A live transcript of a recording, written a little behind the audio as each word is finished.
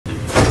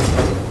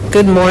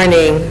Good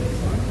morning.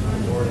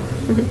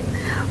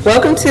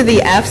 Welcome to the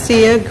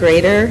AFCEA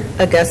Greater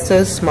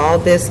Augusta Small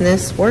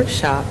Business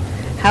Workshop.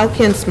 How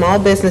can small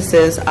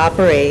businesses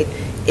operate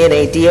in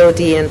a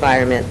DoD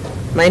environment?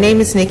 My name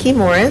is Nikki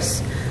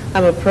Morris.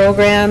 I'm a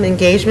Program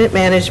Engagement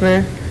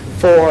Manager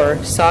for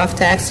Soft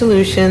Tax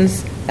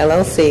Solutions,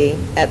 LLC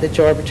at the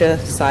Georgia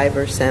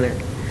Cyber Center.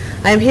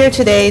 I am here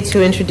today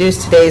to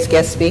introduce today's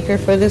guest speaker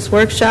for this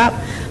workshop,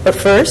 but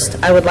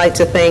first I would like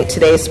to thank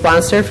today's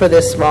sponsor for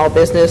this small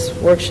business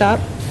workshop,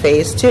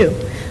 Phase 2.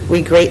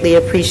 We greatly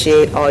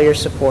appreciate all your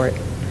support.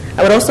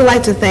 I would also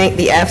like to thank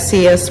the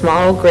AFCEA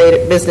Small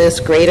Business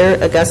Greater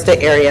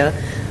Augusta area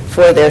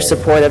for their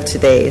support of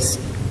today's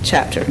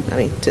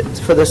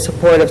for the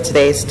support of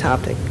today's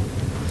topic.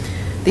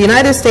 The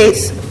United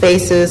States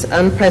faces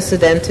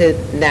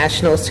unprecedented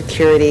national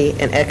security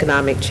and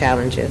economic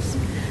challenges.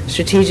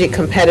 Strategic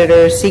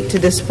competitors seek to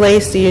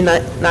displace the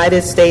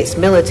United States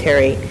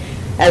military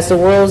as the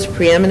world's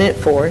preeminent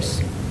force.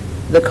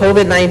 The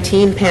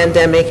COVID-19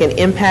 pandemic and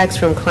impacts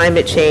from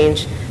climate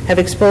change have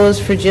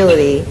exposed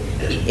fragility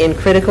in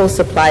critical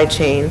supply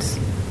chains,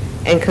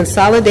 and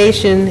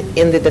consolidation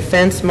in the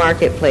defense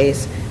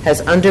marketplace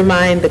has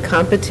undermined the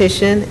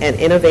competition and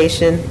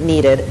innovation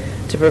needed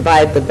to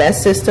provide the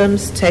best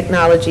systems,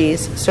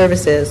 technologies,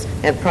 services,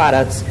 and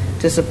products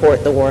to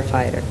support the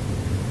warfighter.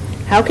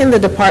 How can the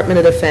Department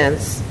of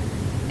Defense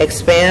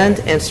expand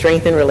and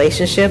strengthen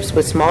relationships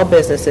with small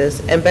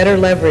businesses and better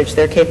leverage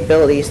their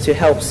capabilities to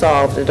help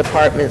solve the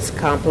department's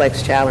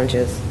complex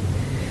challenges?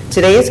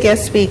 Today's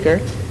guest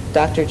speaker,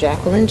 Dr.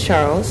 Jacqueline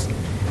Charles,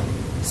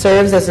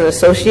 serves as an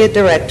Associate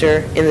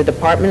Director in the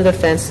Department of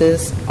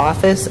Defense's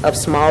Office of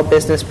Small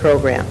Business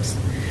Programs.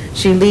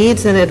 She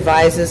leads and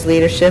advises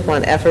leadership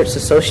on efforts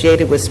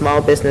associated with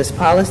small business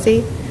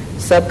policy,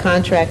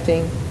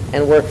 subcontracting,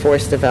 and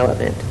workforce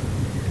development.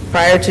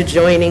 Prior to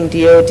joining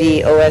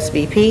DoD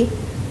OSBP,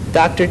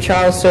 Dr.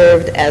 Charles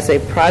served as a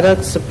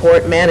Product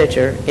Support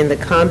Manager in the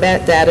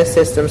Combat Data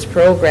Systems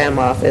Program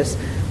Office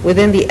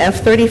within the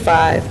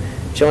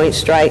F-35 Joint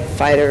Strike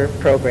Fighter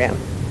Program.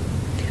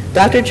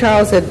 Dr.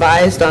 Charles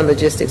advised on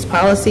logistics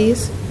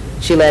policies.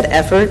 She led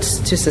efforts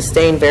to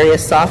sustain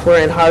various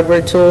software and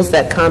hardware tools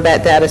that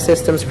Combat Data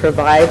Systems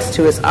provides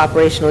to its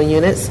operational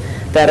units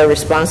that are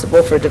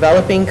responsible for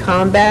developing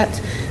combat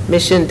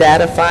mission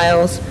data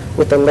files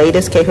with the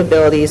latest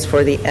capabilities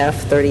for the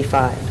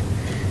F-35.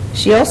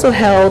 She also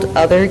held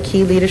other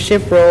key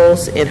leadership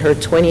roles in her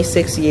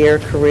 26-year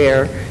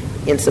career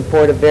in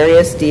support of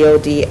various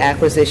DoD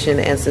acquisition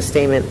and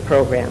sustainment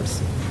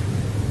programs.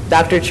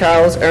 Dr.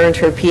 Charles earned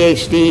her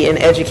PhD in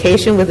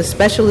education with a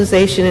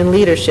specialization in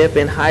leadership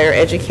in higher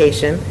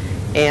education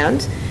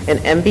and an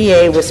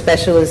MBA with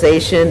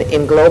specialization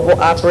in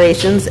global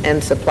operations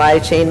and supply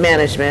chain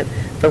management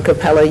from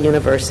Capella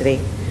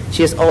University.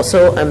 She is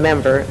also a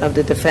member of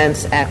the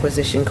Defense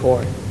Acquisition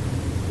Corps.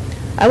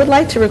 I would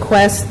like to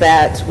request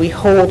that we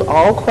hold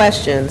all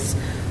questions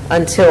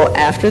until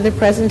after the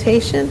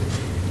presentation,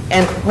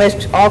 and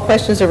all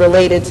questions are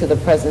related to the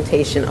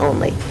presentation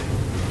only.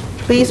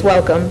 Please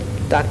welcome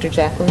Dr.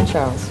 Jacqueline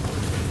Charles.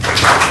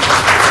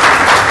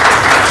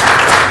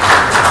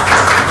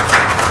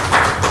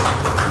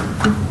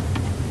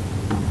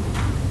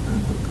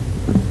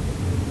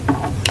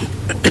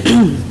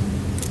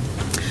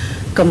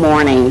 Good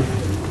morning.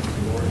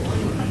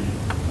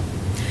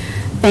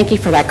 Thank you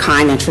for that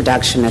kind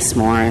introduction, Ms.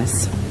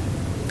 Morris.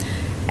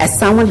 As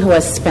someone who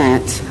has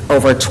spent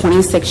over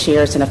 26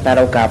 years in the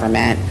federal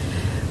government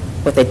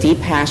with a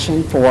deep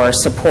passion for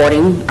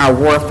supporting our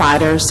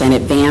warfighters and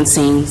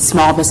advancing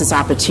small business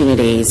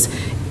opportunities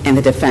in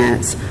the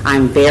defense,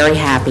 I'm very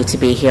happy to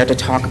be here to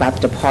talk about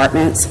the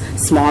department's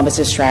small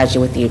business strategy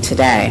with you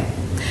today.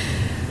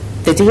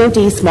 The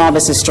DoD small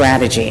business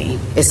strategy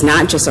is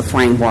not just a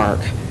framework,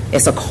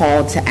 it's a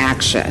call to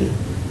action.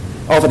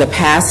 Over the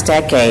past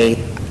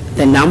decade,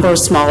 the number of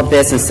small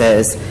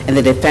businesses in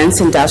the defense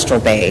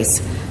industrial base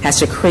has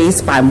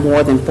decreased by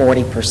more than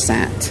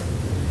 40%.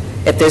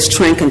 If this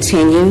trend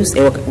continues,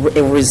 it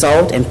will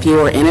result in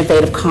fewer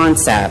innovative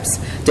concepts,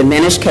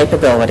 diminished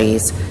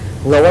capabilities,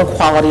 lower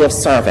quality of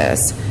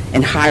service,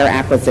 and higher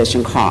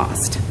acquisition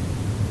cost.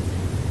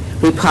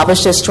 We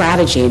published this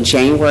strategy in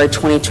January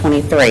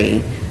 2023,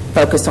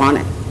 focused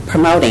on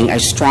promoting a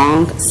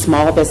strong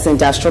small business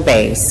industrial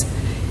base,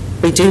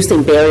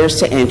 reducing barriers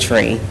to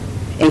entry,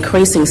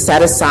 increasing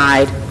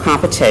set-aside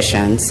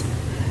competitions,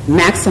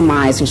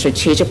 maximizing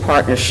strategic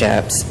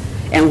partnerships,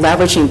 and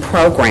leveraging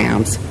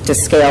programs to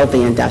scale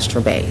the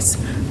industrial base.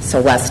 So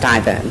let's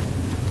dive in.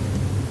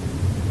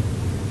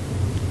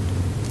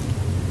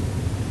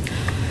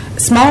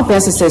 Small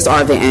businesses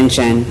are the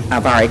engine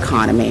of our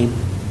economy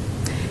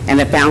and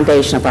the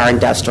foundation of our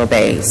industrial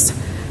base.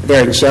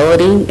 Their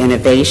agility,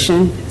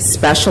 innovation,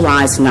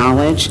 specialized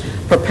knowledge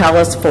propel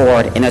us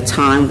forward in a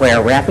time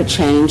where rapid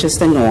change is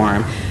the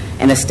norm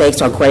and the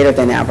stakes are greater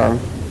than ever.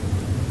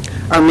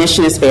 Our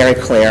mission is very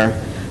clear: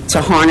 to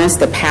harness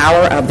the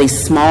power of these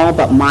small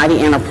but mighty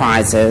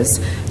enterprises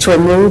to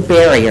remove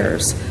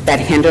barriers that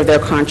hinder their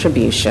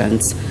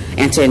contributions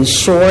and to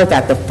ensure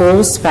that the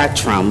full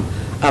spectrum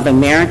of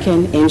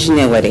American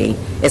ingenuity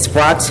is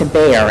brought to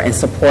bear in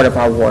support of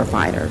our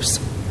warfighters.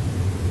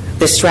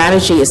 This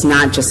strategy is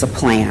not just a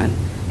plan,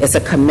 it's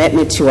a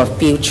commitment to a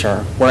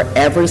future where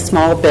every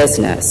small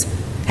business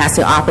has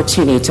the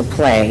opportunity to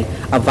play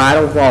a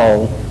vital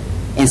role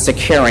in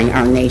securing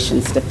our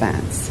nation's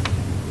defense.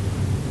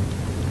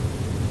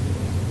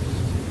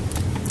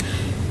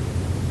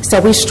 So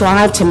we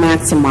strive to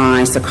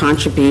maximize the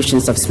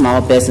contributions of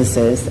small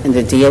businesses in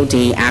the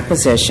DoD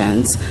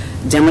acquisitions,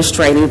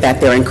 demonstrating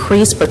that their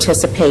increased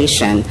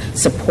participation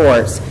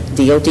supports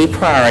DoD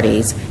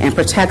priorities and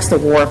protects the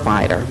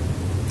warfighter.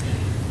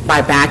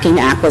 By backing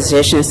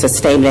acquisition and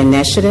sustainment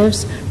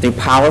initiatives through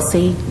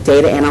policy,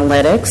 data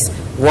analytics,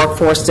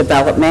 workforce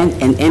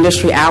development, and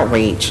industry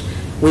outreach,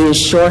 we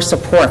ensure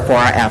support for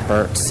our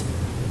efforts.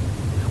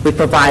 We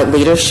provide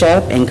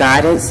leadership and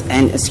guidance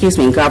and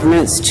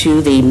governance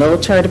to the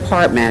military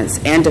departments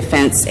and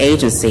defense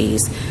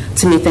agencies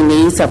to meet the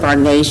needs of our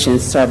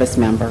nation's service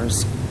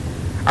members.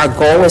 Our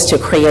goal is to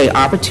create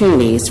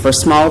opportunities for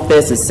small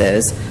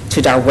businesses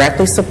to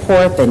directly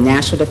support the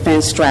national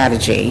defense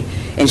strategy,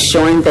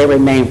 ensuring they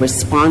remain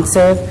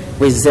responsive,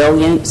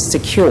 resilient,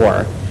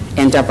 secure,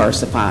 and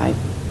diversified.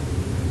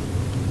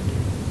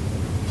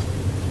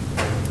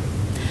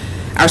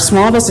 Our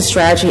small business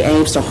strategy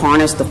aims to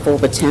harness the full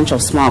potential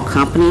of small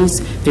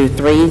companies through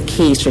three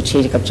key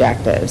strategic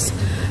objectives.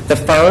 The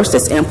first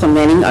is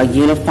implementing a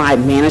unified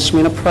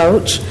management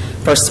approach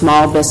for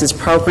small business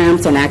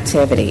programs and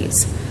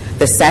activities.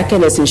 The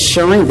second is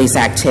ensuring these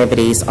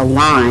activities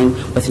align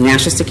with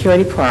national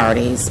security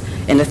priorities.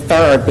 And the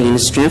third being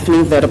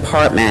strengthening the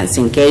department's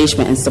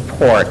engagement and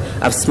support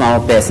of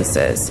small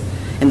businesses.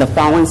 In the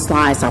following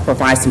slides, I'll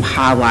provide some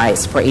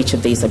highlights for each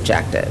of these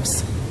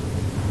objectives.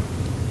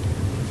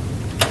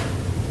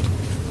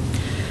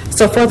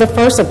 So for the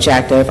first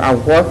objective, our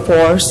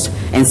workforce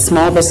and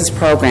small business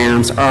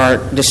programs are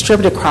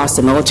distributed across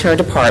the military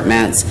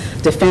departments,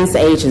 defense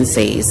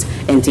agencies,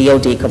 and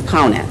DoD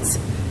components.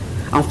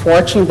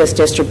 Unfortunately, this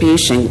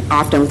distribution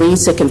often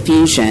leads to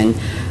confusion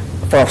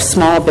for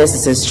small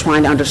businesses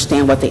trying to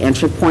understand what the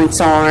entry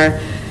points are,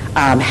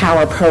 how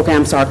our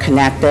programs are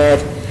connected,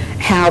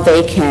 how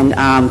they can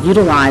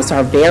utilize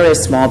our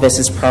various small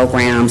business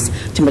programs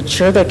to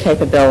mature their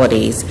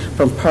capabilities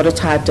from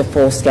prototype to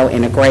full-scale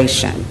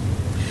integration,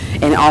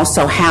 and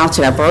also how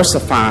to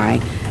diversify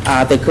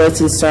the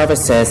goods and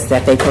services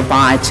that they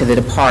provide to the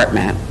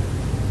department.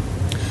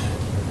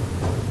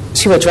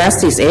 To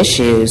address these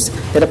issues,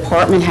 the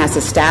department has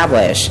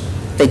established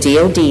the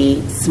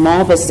DoD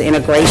Small Business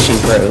Integration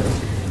Group,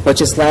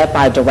 which is led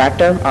by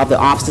Director of the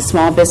Office of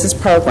Small Business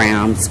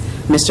Programs,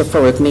 Mr.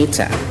 Farouk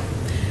Mita.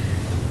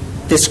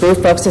 This group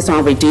focuses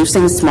on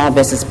reducing small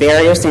business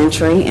barriers to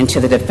entry into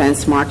the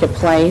defense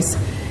marketplace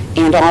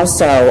and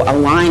also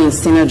aligning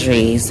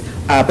synergies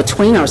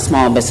between our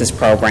small business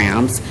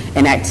programs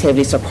and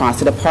activities across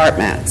the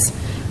departments,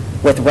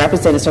 with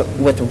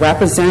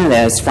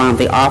representatives from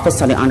the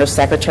Office of the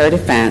Undersecretary of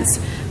Defense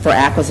for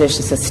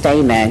Acquisition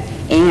Sustainment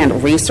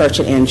and Research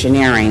and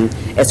Engineering,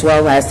 as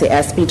well as the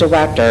SB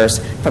directors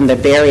from the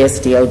various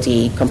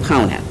DoD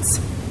components.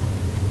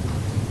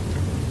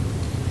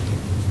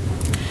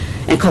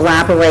 In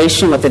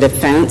collaboration with the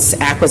Defense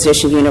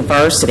Acquisition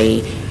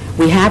University,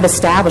 we have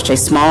established a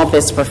small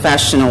business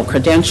professional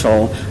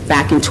credential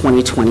back in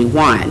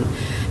 2021.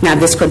 Now,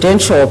 this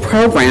credential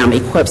program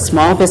equips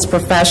small business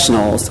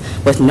professionals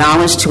with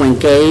knowledge to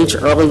engage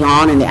early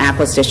on in the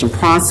acquisition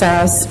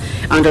process,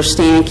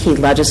 understand key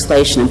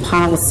legislation and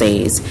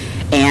policies,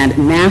 and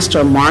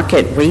master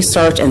market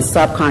research and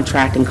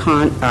subcontracting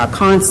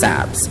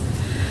concepts.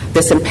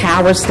 This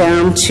empowers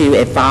them to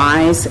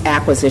advise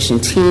acquisition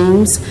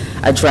teams,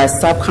 assess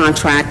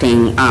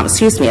subcontracting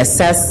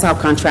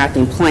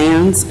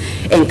plans,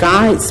 and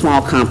guide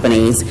small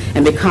companies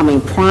in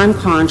becoming prime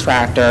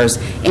contractors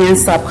and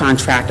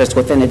subcontractors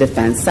within the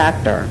defense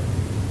sector.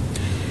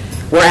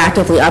 We're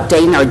actively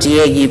updating our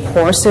DAU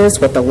courses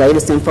with the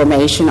latest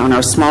information on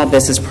our small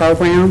business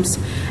programs,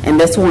 and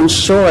this will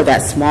ensure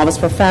that small business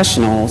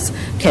professionals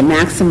can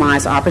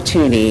maximize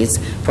opportunities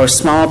for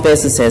small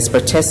businesses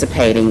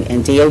participating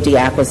in DoD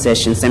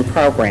acquisitions and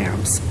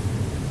programs.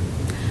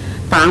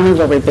 Finally,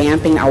 we're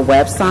revamping our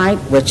website,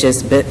 which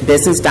is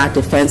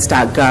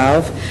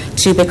business.defense.gov,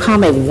 to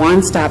become a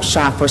one-stop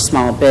shop for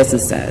small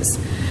businesses.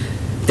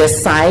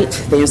 This site,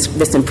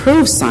 this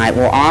improved site,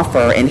 will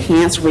offer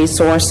enhanced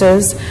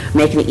resources,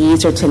 making it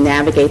easier to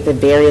navigate the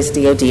various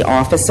DoD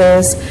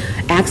offices,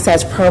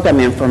 access program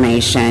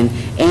information,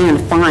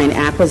 and find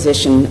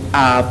acquisition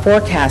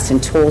forecasting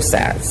tool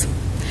sets.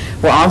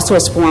 We're also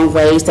exploring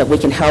ways that we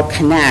can help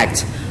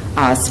connect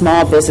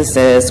small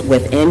businesses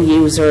with end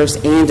users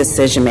and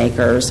decision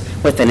makers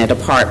within a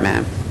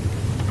department.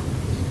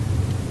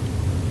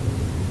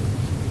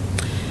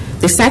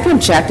 The second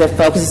objective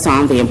focuses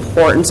on the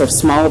importance of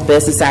small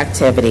business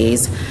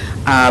activities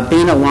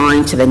being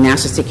aligned to the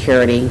national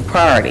security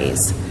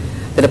priorities.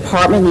 The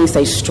department needs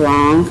a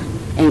strong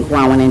and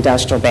growing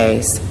industrial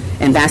base,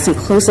 and that's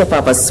inclusive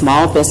of a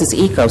small business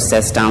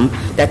ecosystem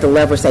that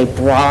delivers a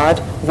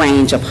broad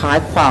range of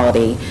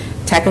high-quality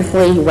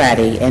technically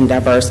ready, and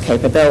diverse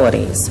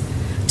capabilities.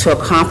 To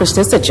accomplish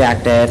this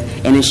objective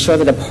and ensure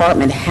the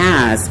department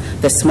has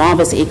the small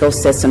business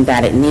ecosystem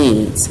that it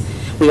needs,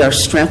 we are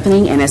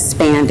strengthening and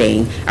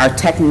expanding our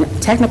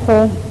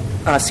technology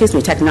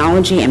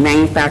and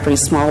manufacturing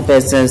small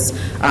business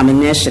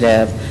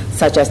initiative,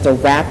 such as the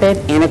Rapid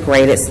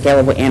Integrated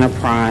Scalable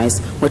Enterprise,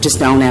 which is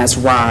known as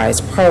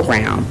RISE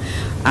program.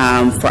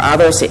 For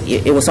others,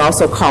 it was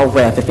also called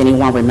RIF, if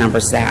anyone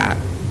remembers that.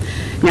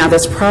 Now,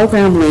 this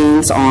program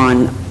leans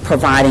on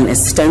providing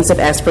extensive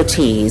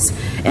expertise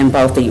in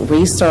both the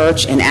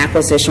research and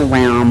acquisition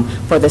realm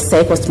for the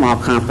sake of small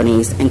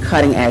companies and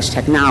cutting-edge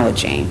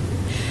technology.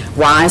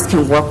 RISE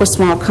can work with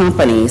small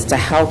companies to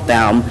help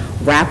them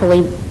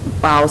rapidly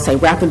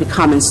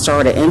become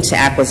inserted into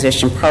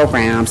acquisition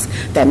programs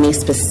that meet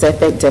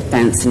specific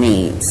defense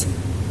needs.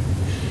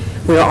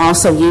 We are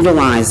also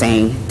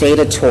utilizing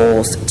data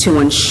tools to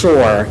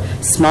ensure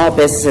small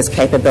businesses'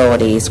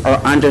 capabilities are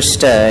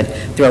understood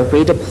through a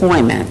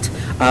redeployment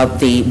of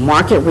the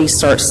Market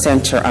Research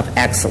Center of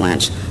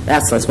Excellence,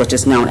 which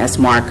is known as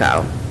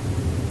MARCO.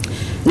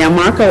 Now,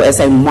 MARCO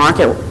is a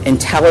market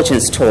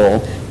intelligence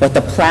tool with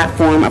a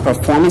platform of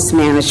performance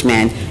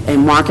management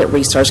and market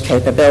research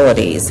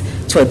capabilities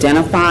to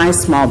identify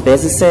small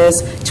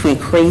businesses to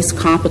increase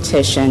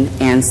competition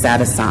and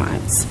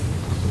set-asides.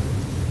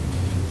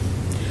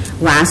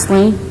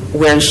 Lastly,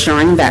 we're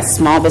ensuring that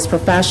small business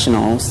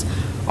professionals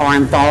are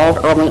involved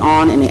early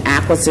on in the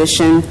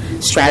acquisition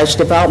strategy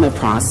development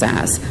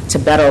process to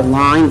better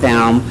align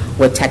them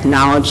with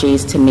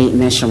technologies to meet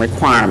mission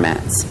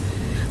requirements.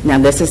 Now,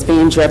 this is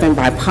being driven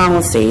by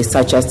policies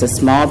such as the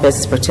small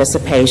business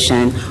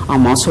participation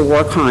on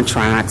multi-award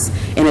contracts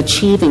and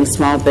achieving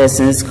small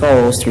business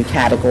goals through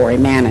category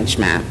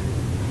management.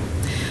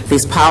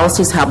 These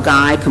policies help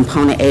guide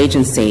component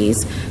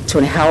agencies to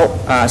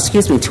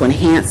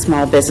enhance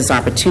small business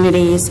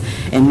opportunities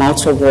and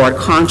multi-award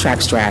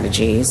contract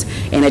strategies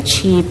and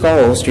achieve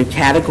goals through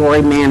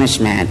category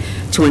management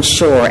to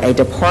ensure a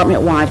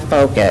department-wide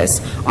focus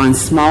on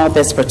small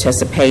business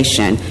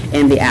participation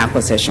in the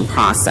acquisition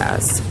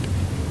process.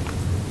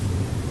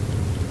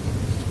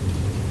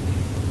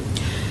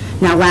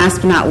 Now,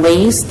 last but not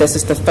least, this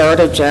is the third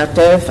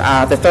objective.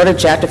 The third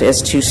objective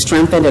is to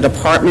strengthen the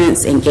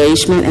department's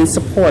engagement and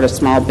support of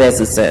small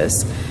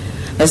businesses.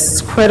 This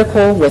is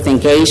critical with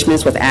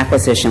engagements with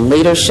acquisition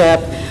leadership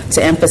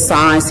to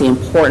emphasize the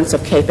importance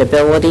of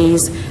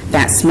capabilities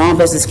that small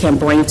business can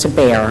bring to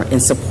bear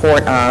in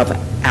support of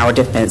our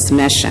defense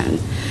mission.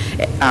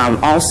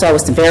 Also,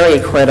 it's very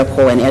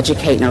critical in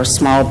educating our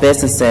small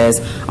businesses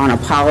on our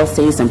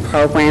policies and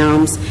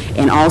programs,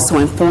 and also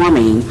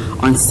informing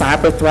on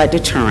cyber threat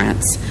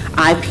deterrence,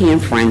 IP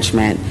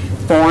infringement,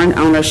 foreign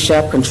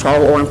ownership,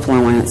 control, or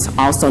influence,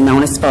 also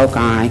known as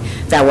FOCI,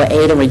 that will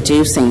aid in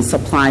reducing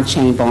supply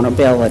chain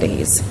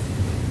vulnerabilities.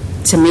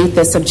 To meet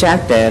this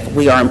objective,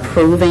 we are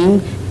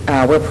providing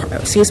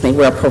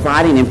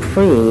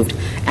improved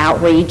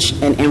outreach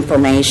and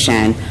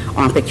information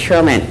on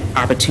procurement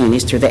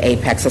opportunities through the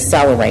Apex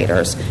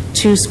accelerators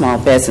to small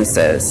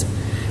businesses.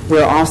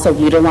 We're also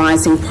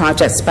utilizing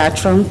Project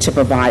Spectrum to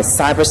provide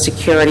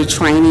cybersecurity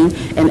training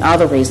and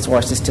other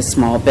resources to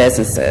small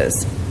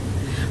businesses.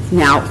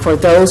 Now, for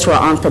those who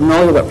are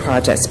unfamiliar with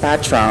Project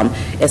Spectrum,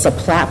 it's a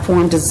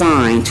platform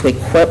designed to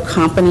equip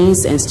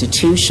companies,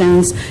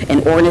 institutions,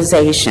 and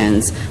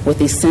organizations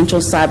with essential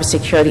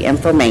cybersecurity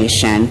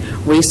information,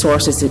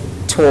 resources,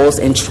 tools,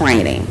 and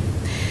training.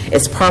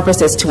 Its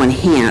purpose is to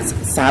enhance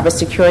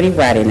cybersecurity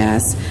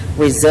readiness,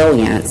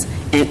 resilience,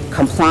 and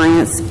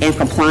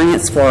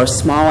compliance for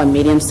small and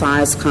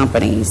medium-sized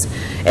companies,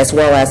 as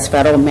well as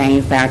federal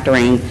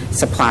manufacturing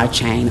supply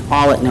chain,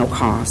 all at no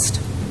cost.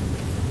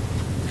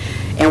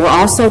 And we're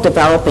also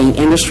developing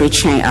industry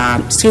training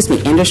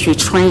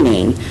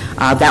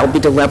that will be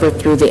delivered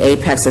through the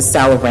Apex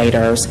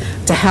accelerators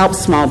to help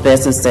small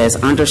businesses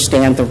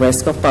understand the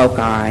risk of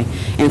FOCI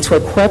and to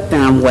equip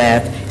them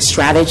with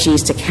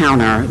strategies to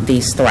counter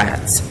these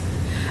threats.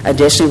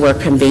 Additionally, we're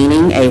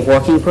convening a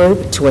working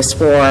group to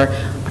explore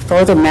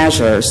further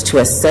measures to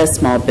assist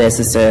small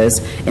businesses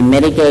in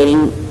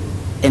mitigating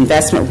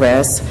investment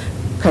risks,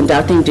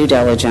 conducting due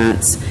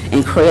diligence,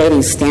 and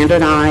creating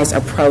standardized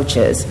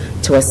approaches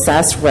to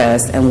assess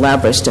risk and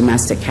leverage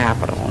domestic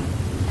capital.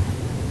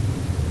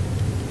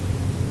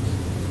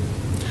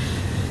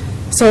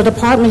 So the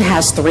department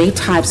has 3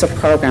 types of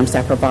programs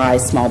that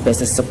provide small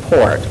business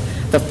support.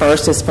 The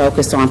first is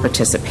focused on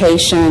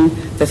participation,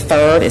 the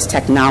third is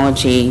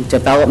technology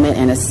development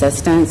and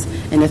assistance,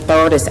 and the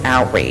third is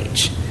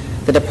outreach.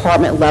 The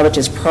department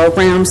leverages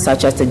programs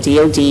such as the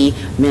DoD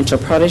Mentor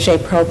Protege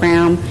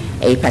Program,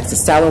 Apex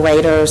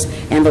Accelerators,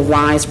 and the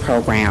RISE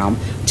program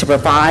to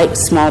provide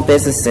small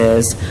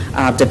businesses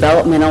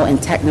developmental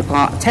and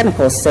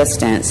technical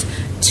assistance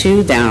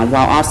to them,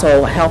 while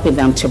also helping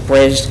them to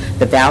bridge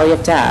the valley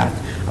of death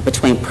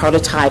between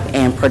prototype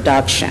and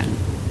production.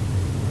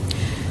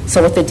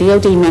 So with the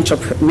DoD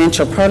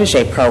Mentor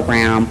Protege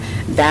program,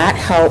 that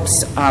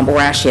helps or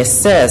actually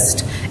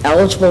assists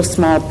eligible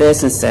small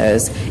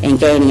businesses in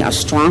gaining a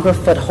stronger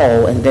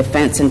foothold in the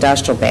defense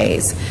industrial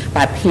base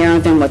by pairing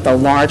them with a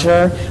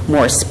larger,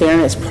 more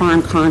experienced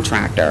prime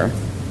contractor.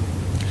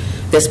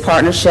 This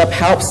partnership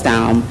helps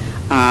them,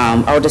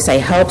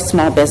 helps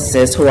small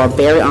businesses who are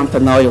very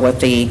unfamiliar with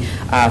the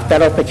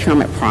federal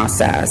procurement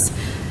process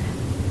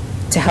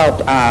to help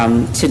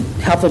them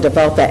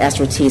develop that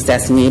expertise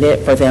that's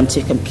needed for them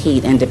to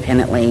compete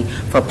independently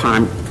for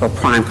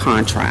prime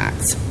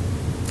contracts.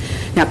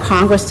 Now,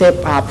 Congress did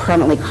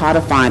permanently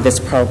codify this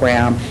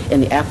program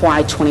in the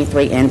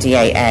FY23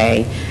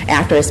 NDAA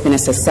after it's been a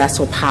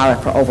successful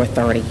pilot for over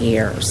 30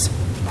 years.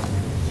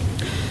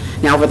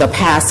 Now, over the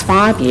past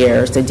 5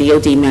 years, the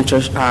DoD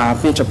Mentor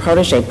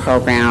Protege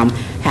program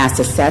has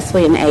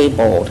successfully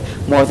enabled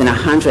more than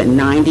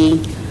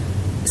 190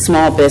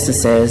 small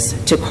businesses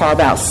to carve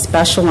out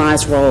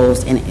specialized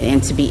roles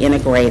and to be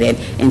integrated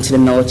into the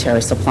military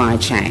supply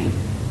chain.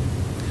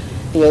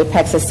 The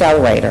Apex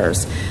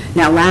Accelerators.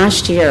 Now,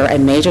 last year, a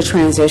major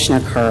transition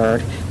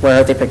occurred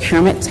where the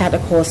Procurement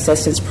Technical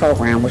Assistance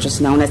Program, which is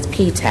known as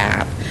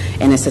PTAP,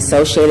 and its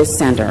associated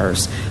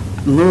centers,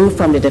 moved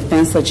from the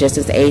Defense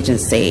Logistics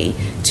Agency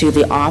to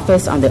the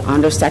Office of the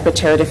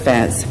Undersecretary of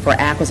Defense for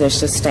Acquisition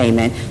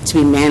Sustainment to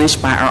be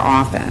managed by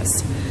our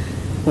office.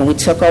 When we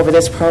took over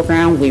this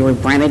program, we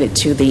rebranded it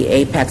to the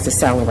Apex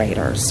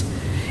Accelerators.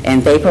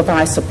 And they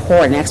provide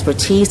support and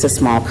expertise to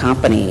small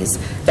companies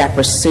that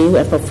pursue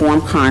and perform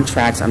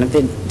contracts under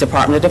the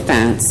Department of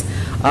Defense,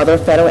 other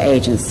federal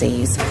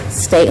agencies,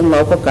 state and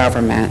local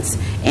governments,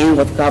 and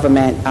with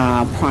government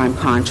prime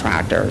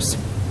contractors.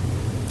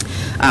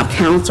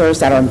 Counselors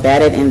that are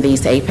embedded in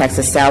these Apex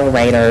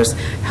Accelerators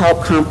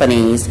help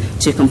companies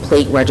to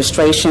complete the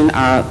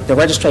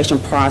registration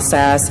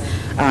process,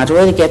 to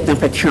really get them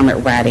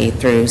procurement ready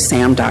through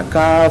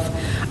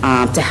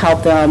sam.gov, to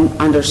help them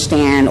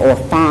understand or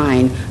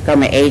find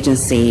government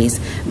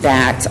agencies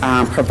that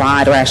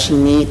provide or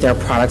actually need their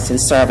products and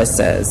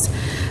services.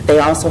 They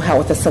also help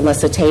with the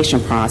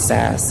solicitation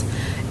process.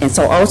 And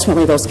so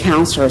ultimately those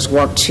counselors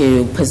work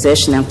to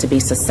position them to be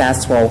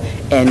successful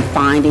in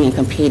finding and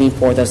competing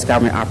for those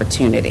government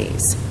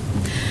opportunities.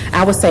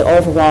 I would say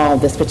overall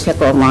this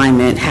particular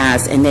alignment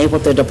has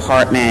enabled the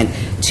department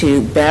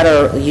to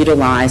better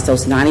utilize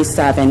those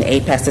 97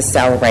 Apex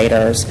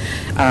Accelerators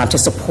to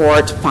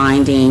support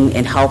finding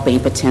and helping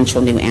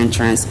potential new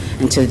entrants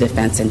into the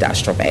defense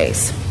industrial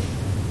base.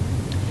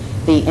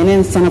 The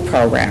Incentive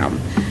Program.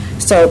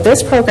 So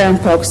this program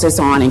focuses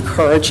on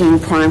encouraging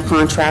prime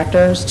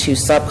contractors to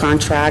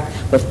subcontract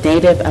with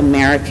Native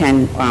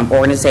American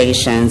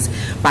organizations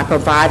by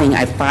providing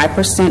a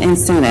 5%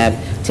 incentive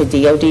to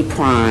DoD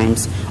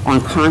primes on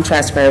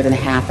contracts greater than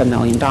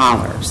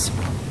 $500,000.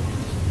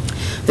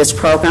 This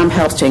program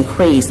helps to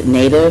increase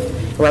Native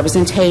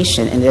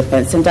representation in the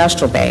defense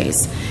industrial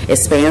base,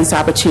 expands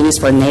opportunities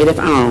for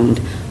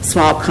Native-owned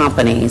small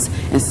companies,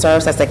 and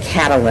serves as a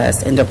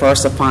catalyst in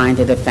diversifying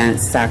the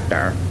defense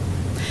sector.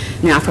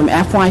 Now, from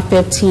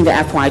FY15 to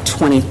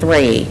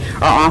FY23,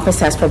 our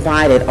office has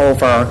provided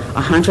over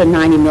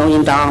 $190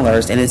 million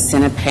in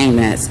incentive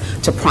payments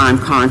to prime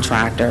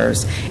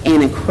contractors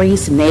and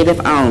increased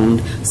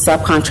Native-owned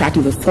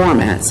subcontracting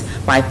performance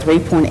by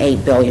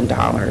 $3.8 billion.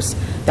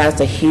 That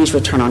is a huge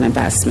return on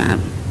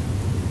investment.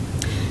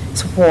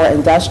 So for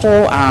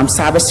industrial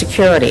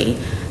cybersecurity,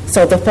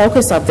 so the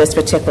focus of this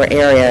particular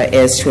area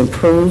is to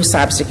improve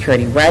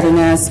cybersecurity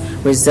readiness,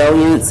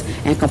 resilience,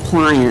 and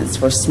compliance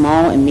for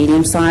small and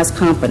medium-sized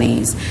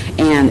companies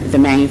and the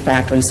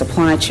manufacturing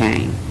supply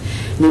chain.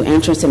 New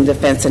entrants in the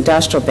defense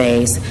industrial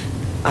base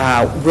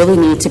really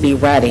need to be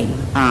ready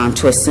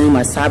to assume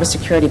a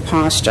cybersecurity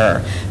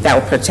posture that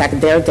will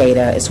protect their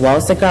data as well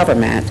as the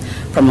government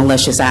from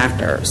malicious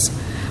actors.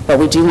 But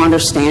we do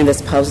understand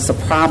this poses a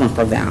problem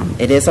for them.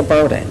 It is a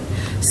burden.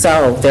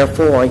 So,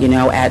 therefore,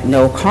 at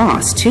no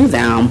cost to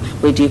them,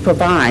 we do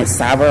provide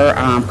cyber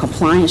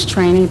compliance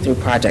training through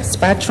Project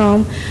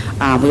Spectrum.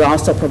 We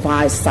also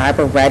provide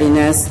cyber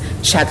readiness,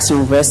 checks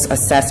and risk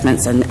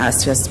assessments and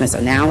assessments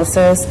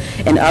analysis,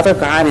 and other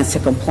guidance to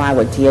comply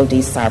with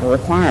DoD cyber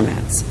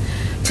requirements.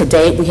 To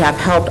date, we have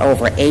helped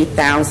over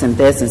 8,000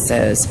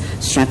 businesses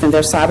strengthen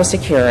their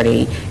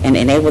cybersecurity and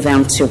enable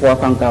them to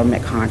work on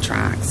government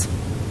contracts.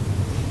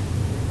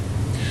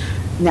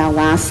 Now,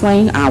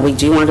 lastly, we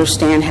do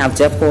understand how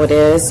difficult it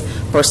is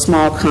for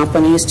small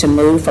companies to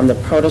move from the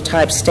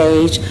prototype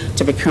stage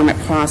to procurement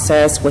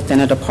process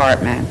within a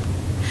department.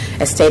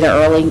 As stated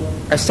earlier,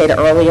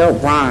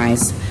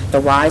 the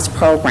RISE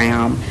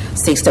program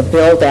seeks to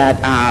build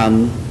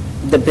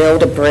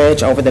a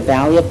bridge over the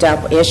valley of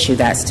death issue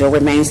that still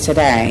remains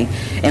today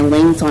and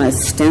leans on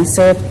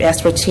extensive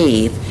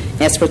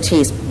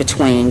expertise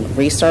between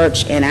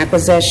research and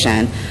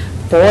acquisition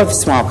for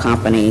small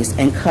companies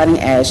and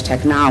cutting-edge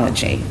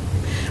technology.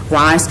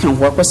 RISE can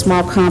work with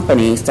small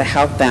companies to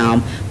help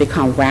them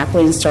become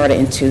rapidly inserted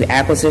into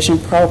acquisition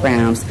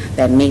programs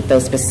that meet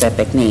those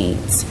specific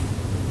needs.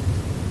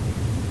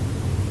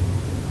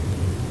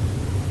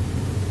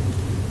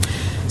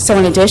 So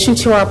in addition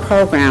to our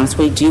programs,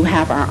 we do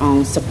have our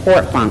own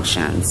support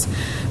functions.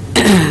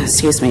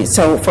 Excuse me.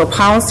 So for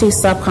policy,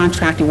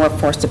 subcontracting,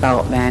 workforce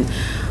development,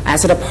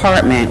 as a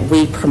department,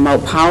 we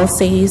promote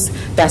policies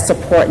that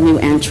support new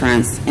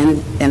entrants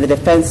in the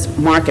defense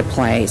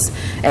marketplace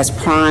as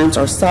primes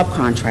or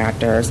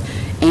subcontractors,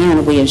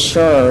 and we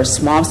ensure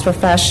small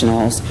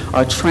professionals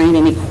are trained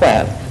and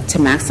equipped to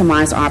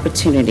maximize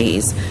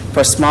opportunities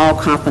for small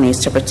companies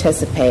to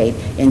participate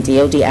in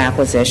DoD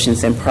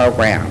acquisitions and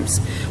programs.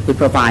 We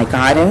provide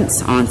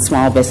guidance on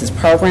small business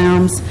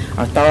programs,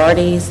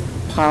 authorities,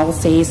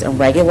 policies, and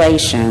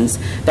regulations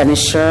that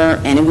ensure,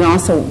 and we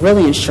also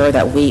really ensure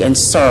that we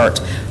insert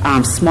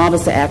small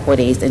business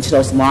equities into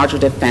those larger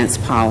defense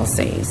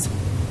policies.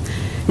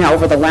 Now,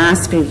 over the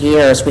last few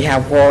years, we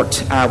have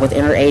worked with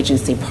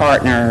interagency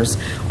partners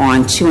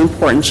on 2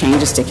 important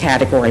changes to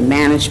category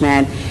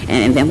management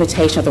and the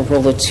implementation of the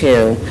Rule of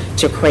 2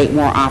 to create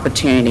more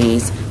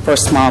opportunities for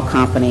small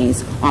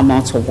companies on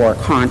multiple award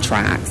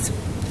contracts.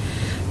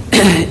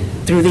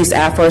 Through these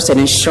efforts, it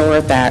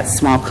ensured that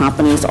small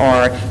companies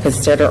are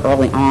considered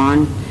early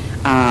on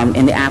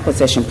in the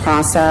acquisition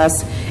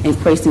process,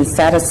 increasing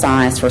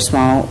set-asides for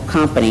small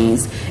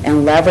companies,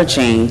 and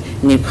leveraging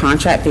new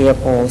contract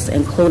vehicles,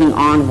 including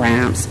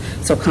on-ramps,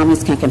 so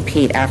companies can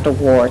compete after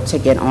award to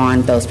get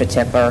on those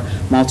particular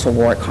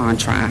multi-award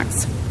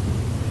contracts.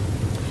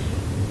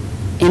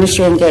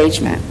 Industry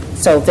engagement.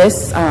 So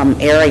this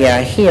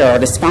area here,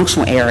 this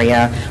functional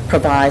area,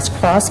 provides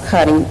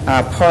cross-cutting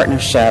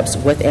partnerships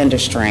with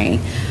industry,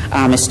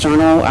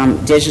 external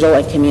digital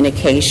and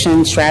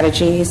communication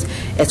strategies,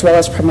 as well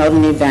as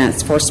promoting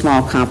events for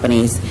small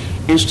companies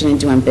interested in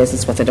doing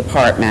business with the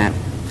department.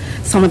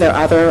 Some of their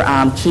other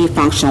key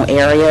functional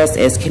areas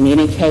is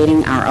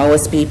communicating our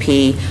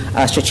OSBP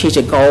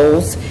strategic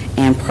goals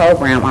and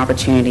program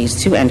opportunities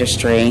to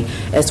industry,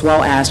 as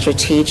well as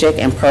strategic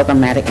and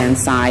programmatic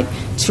insight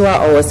to our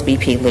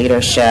OSBP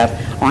leadership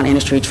on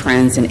industry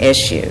trends and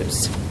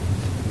issues.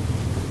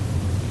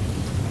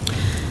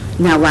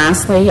 Now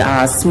lastly,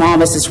 small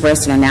business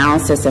risk and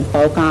analysis and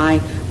foci,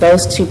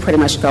 those two pretty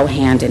much go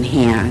hand in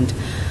hand.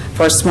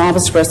 For small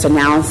business risk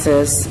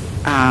analysis,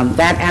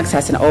 that acts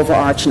as an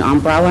overarching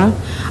umbrella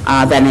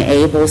that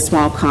enables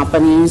small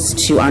companies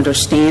to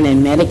understand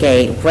and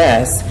mitigate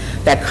risks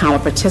that come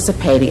with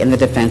participating in the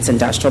defense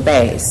industrial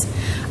base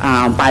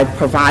by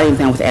providing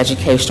them with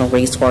educational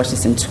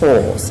resources and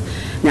tools.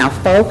 Now,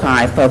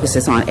 FOCI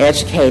focuses on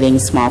educating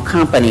small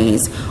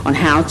companies on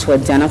how to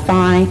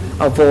identify,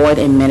 avoid,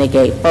 and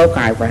mitigate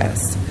FOCI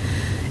risks.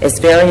 It's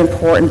very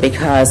important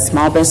because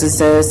small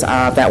businesses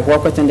that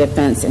work within the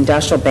defense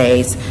industrial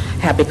base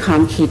have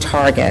become key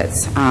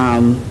targets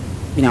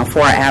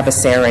for our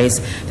adversaries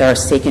that are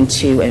seeking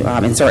to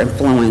exert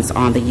influence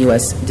on the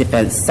U.S.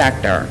 defense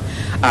sector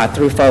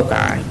through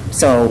FOCI.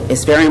 So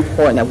it's very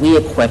important that we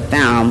equip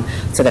them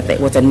so that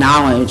with the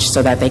knowledge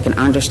so that they can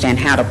understand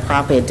how to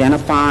properly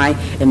identify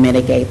and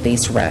mitigate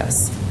these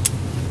risks.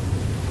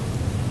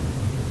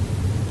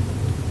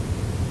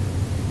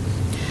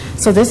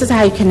 So this is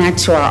how you connect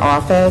to our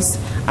office.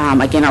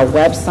 Again, our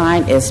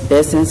website is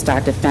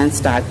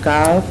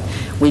business.defense.gov.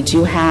 We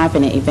do have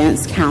an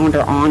events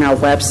calendar on our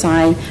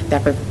website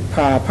that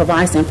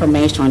provides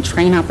information on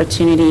training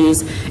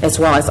opportunities as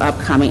well as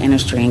upcoming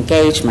industry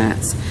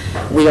engagements.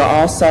 We are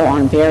also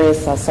on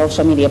various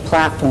social media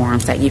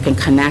platforms that you can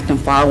connect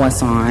and follow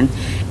us on.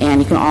 And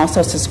you can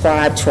also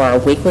subscribe to our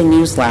weekly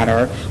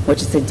newsletter,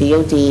 which is the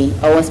DoD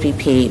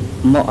OSBP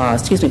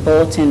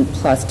Bulletin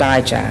Plus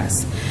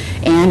Digest.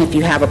 And if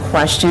you have a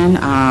question,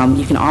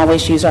 you can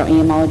always use our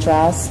email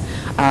address.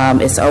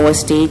 It's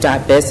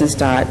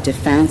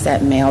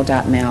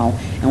osd.business.defense@mail.mil,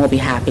 and we'll be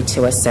happy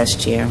to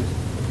assist you.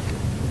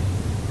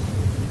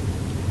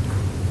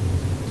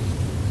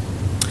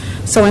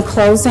 So in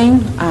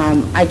closing,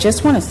 I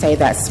just want to say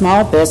that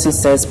small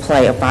businesses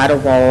play a vital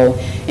role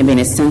in being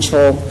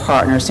essential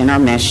partners in our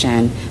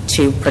mission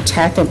to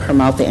protect and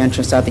promote the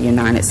interests of the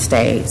United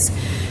States.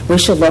 We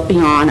should look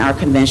beyond our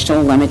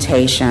conventional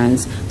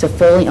limitations to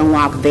fully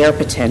unlock their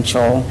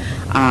potential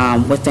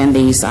within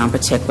these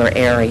particular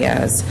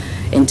areas.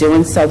 In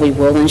doing so, we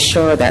will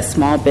ensure that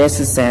small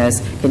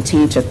businesses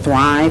continue to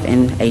thrive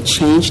in a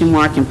changing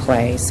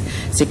marketplace,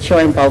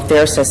 securing both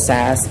their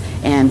success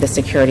and the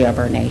security of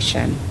our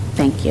nation.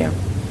 Thank you.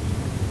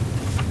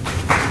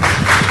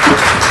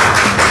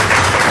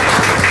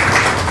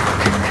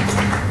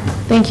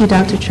 Thank you,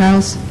 Dr.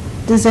 Charles.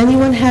 Does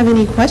anyone have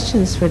any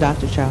questions for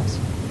Dr. Charles?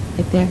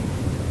 Right there.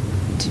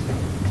 Do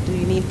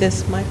you need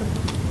this microphone?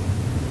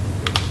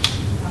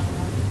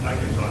 I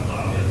can talk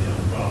loud, that's no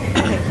problem.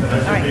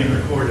 That's being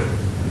recorded.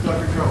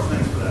 Dr. Charles,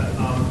 thanks for that.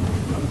 I'm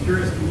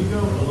curious, can you go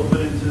a little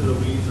bit into the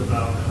weeds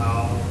about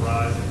how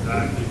RISE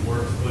exactly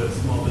works with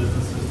small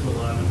businesses to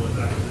align them with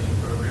acquisition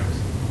programs?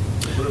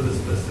 What are the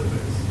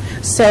specifics?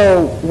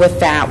 So with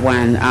that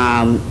one,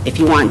 if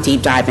you want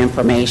deep dive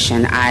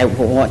information, I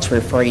will want to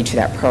refer you to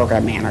that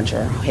program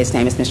manager. His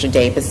name is Mr.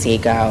 Dave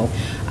Basigo.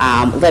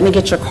 Let me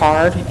get your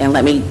card and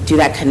let me do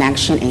that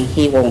connection, and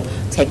he will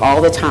take all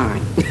the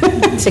time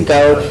to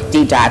go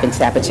deep dive into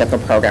that particular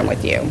program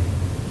with you.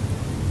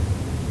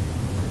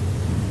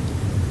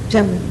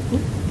 Gentlemen.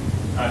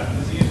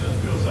 Does the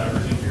industrial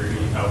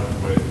cybersecurity help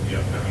with the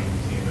upcoming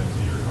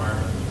CMMC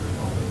requirements for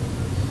small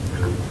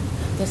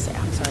businesses?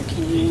 I'm sorry,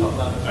 can you?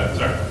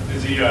 Sorry.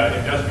 Is the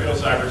industrial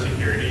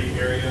cybersecurity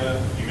area,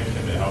 you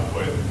mentioned to help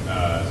with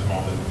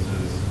small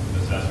businesses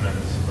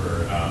assessments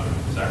for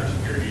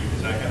cybersecurity,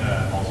 is that going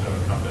to also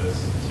encompass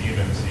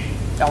CMMC?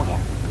 Oh,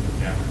 yeah.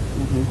 Yeah.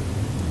 Mm-hmm.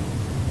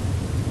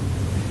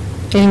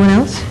 Anyone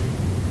else?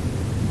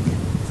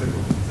 To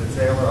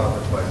tailor off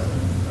the question,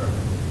 or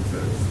to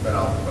spin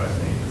off the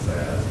question you just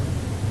asked,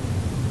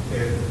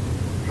 if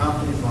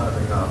companies want to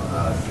become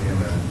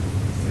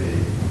CMMC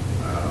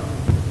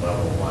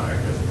level 1 or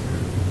just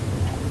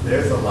 2,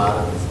 there's a lot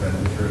of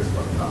expenditures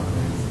from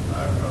companies,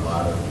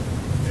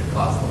 it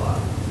costs a lot.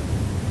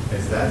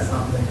 Is that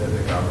something that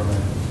the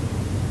government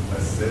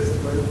assists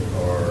with,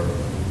 or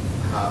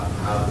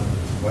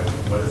what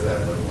does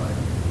that look like?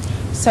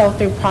 So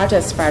through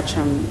Project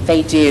Spectrum,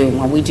 we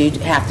do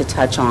have to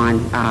touch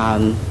on,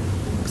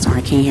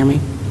 sorry, can you hear me?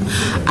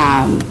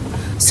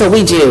 So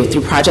we do,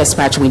 through Project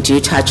Spectrum, we do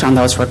touch on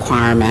those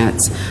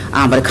requirements,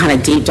 but to kind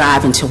of deep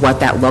dive into what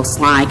that looks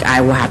like,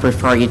 I will have to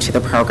refer you to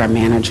the program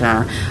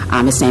manager.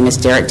 His name is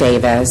Derek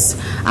Davis.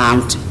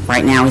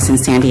 Right now he's in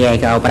San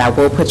Diego, but I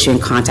will put you in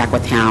contact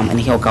with him, and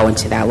he'll go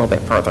into that a little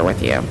bit further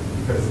with you.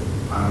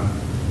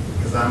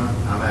 Because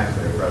I'm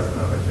actually a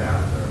president of a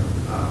chapter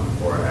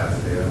for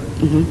ASEA,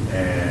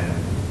 and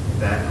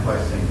that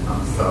question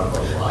comes up a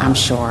lot. I'm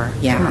sure,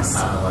 yes.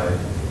 And I'm kind of like,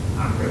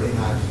 I'm really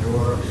not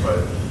sure,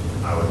 but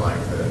I would like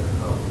to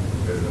help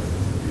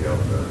businesses to be able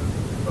to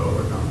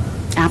overcome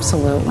that.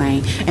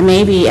 Absolutely. And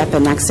maybe at the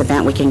next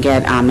event we can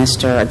get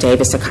Mr.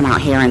 Davis to come out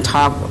here and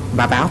talk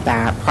about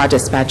that,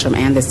 Project Spectrum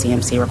and the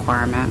CMC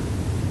requirement.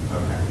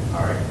 Okay,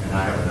 all right. And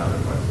I have another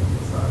question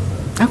besides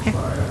that. Okay.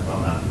 Sorry,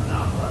 I'm not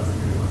monopolizing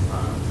too much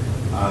time.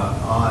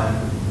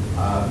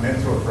 On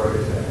mentor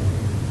protege,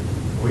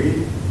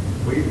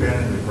 we've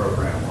been in the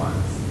program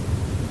once,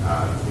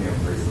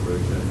 TM3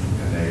 Solutions,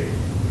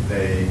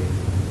 and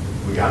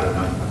we got an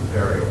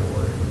Ontario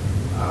award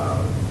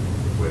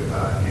with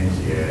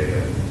NGA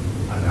and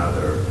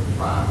another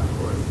prime, of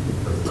course,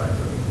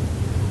 perspective.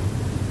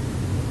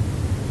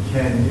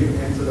 Can you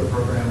enter the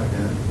program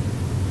again?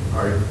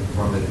 Or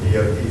from the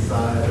DoD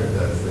side, or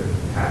does it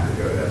have to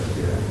go to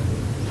SBA?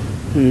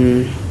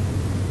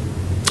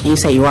 You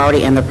say you're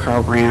already in the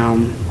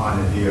program. On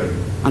the DoD.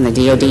 On the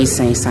DoD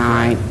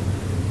side.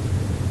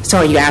 So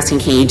are you asking,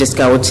 can you just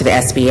go to the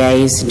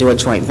SBAs and do a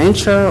joint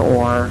venture,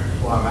 or?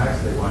 Well, I'm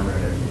actually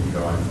wondering if you can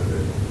go into the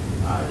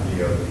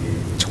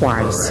DoD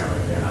Twice.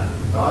 program again. I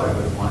thought it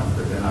was once,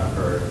 but then I've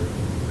heard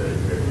that it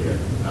could be,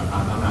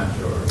 I'm not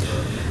sure.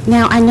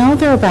 Now, I know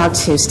they're about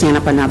to stand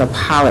up another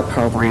pilot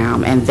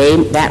program, and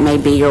that may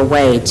be your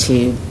way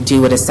to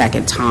do it a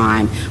second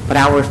time, but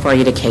I'll refer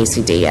you to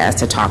Casey Diaz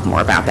to talk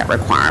more about that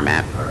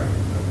requirement. All right.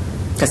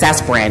 Because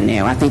that's brand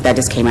new. I think that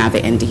just came out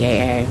of the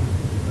NDAA.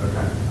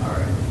 Okay. All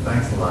right.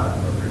 Thanks a lot. I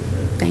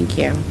appreciate it. Thank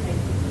you.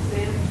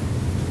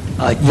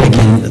 Yeah,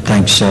 again,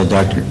 thanks,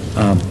 Doctor.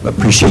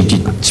 Appreciate you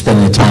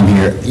spending the time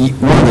here.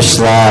 One of the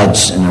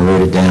slides, and I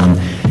wrote it down,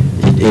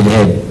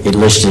 it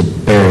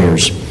listed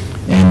barriers.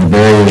 And the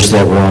barriers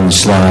that were on the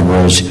slide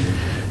was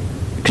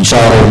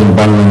consolidating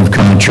bundling of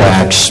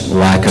contracts,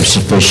 lack of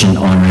sufficient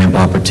on-ramp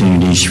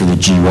opportunities for the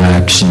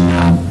GWACs,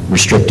 and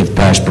restrictive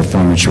past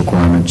performance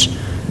requirements.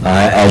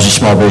 As a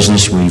small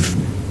business, we've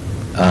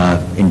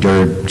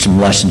endured some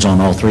lessons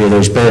on all three of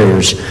those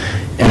barriers.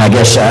 And I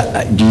guess,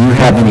 do you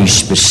have any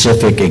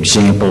specific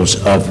examples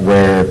of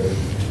where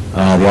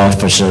the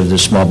Office of the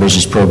Small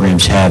Business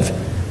Programs have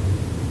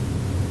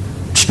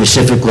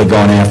specifically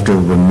gone after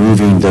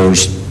removing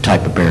those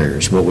type of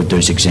barriers? What would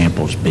those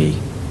examples be?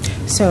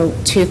 So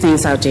two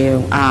things I'll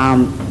do.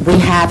 We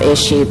have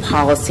issued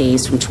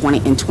policies in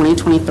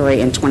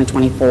 2023 and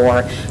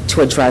 2024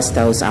 to address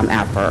those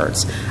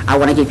efforts. I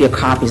want to give you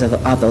copies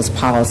of those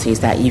policies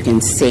that you can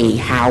see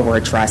how we're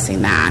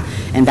addressing that.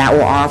 And that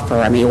will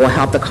it will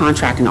help the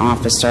contracting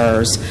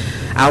officers,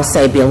 I'll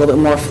say, be a little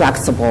bit more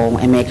flexible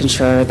in making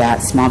sure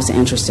that small business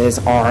interests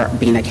are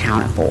being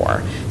accounted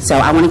for. So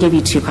I want to give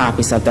you two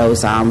copies of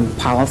those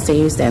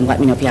policies, and let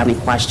me know if you have any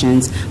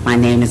questions. My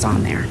name is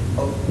on there.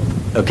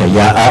 Okay,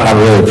 yeah, I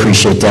really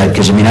appreciate that,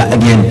 because,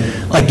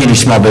 again, like any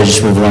small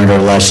business, we've learned our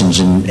lessons,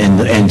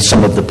 and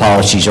some of the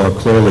policies are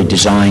clearly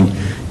designed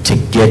to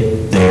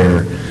get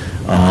there.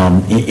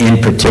 In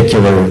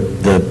particular,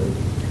 the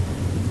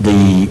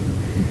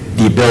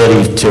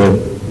ability to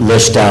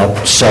list out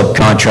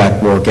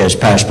subcontract work as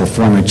past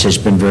performance has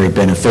been very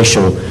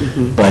beneficial,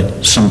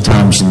 but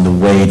sometimes in the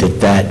way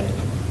that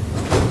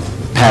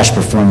past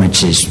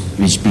performance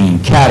is being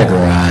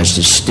categorized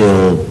is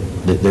still,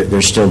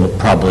 there's still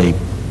probably,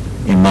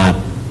 in my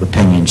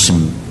opinion,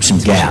 some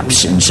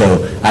gaps. And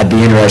so I'd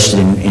be interested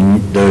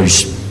in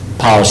those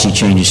policy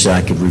changes so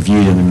I could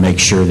review them and make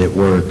sure that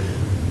we're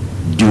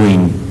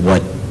doing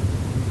what,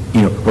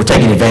 we're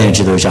taking advantage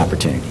of those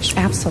opportunities.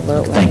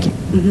 Absolutely. Thank you.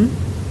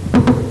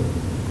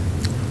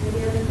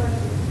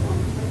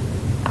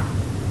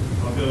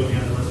 I'll go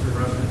again unless you're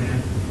rushing,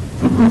 man.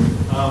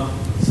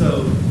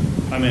 So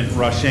I meant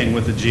rushing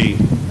with a G.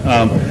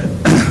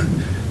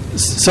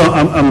 So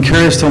I'm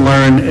curious to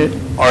learn,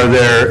 are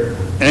there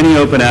any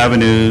open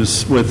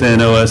avenues within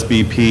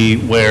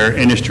OSBP where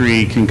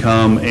industry can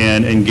come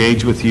and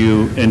engage with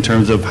you in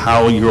terms of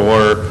how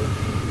you're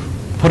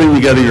putting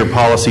together your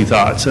policy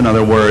thoughts? In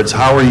other words,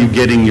 how are you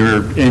getting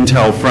your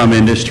intel from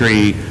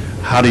industry?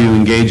 How do you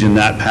engage in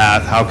that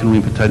path? How can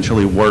we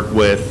potentially work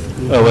with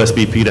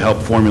OSBP to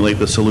help formulate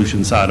the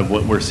solution side of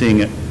what we're seeing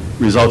it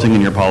resulting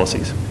in your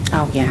policies?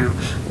 Oh, yeah.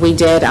 We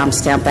did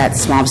stamp that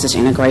small business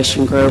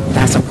integration group.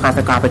 That's a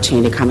perfect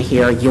opportunity to come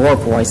hear your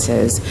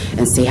voices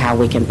and see how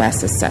we can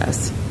best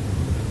assist.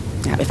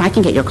 Yeah, if I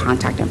can get your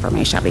contact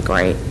information, that'd be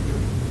great.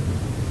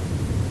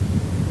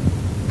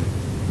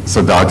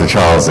 So Dr.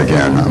 Charles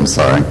again, I'm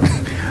sorry.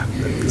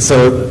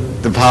 So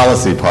the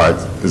policy part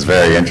is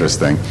very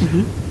interesting.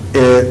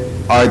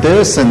 Are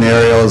there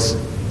scenarios,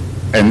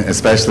 and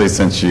especially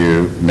since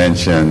you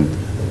mentioned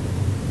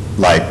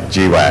like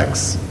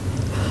GWACs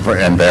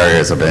and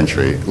barriers of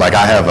entry, like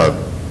I have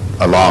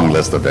a long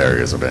list of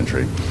barriers of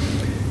entry.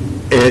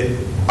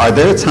 Are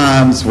there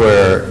times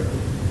where,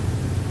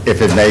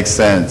 if it makes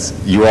sense,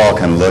 you all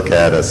can look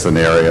at a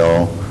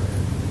scenario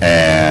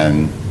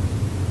and,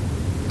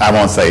 I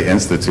won't say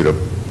institute a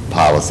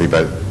policy,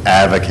 but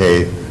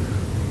advocate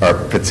or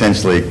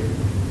potentially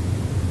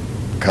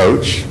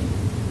coach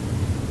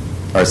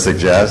or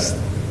suggest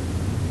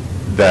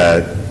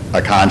that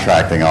a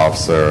contracting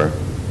officer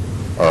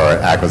or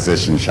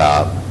acquisition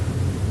shop,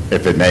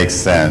 if it makes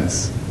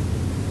sense,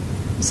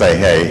 say,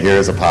 hey,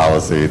 here's a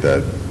policy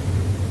that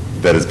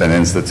has been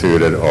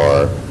instituted,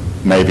 or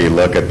maybe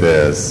look at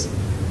this.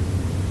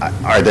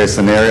 Are there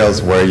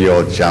scenarios where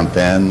you'll jump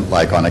in,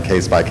 like on a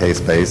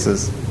case-by-case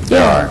basis? Yeah.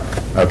 There are.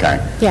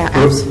 Okay. Yeah,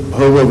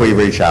 Who would we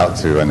reach out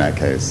to in that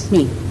case?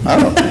 Me.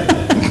 Oh.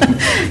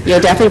 You'll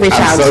definitely reach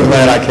out to me. I'm so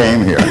glad I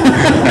came here.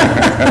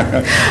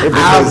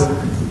 Because,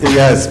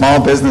 yeah,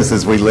 small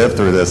businesses, we live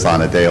through this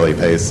on a daily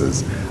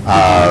basis.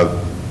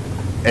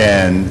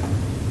 And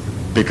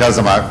because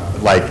of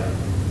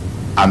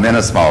I'm in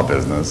a small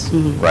business,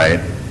 right?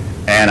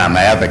 And I'm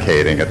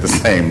advocating at the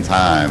same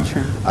time.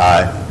 Sure.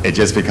 It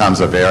just becomes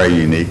a very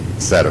unique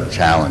set of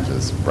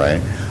challenges,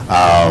 right?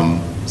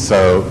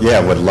 So,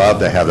 yeah, would love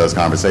to have those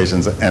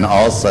conversations. And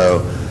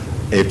also,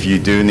 if you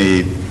do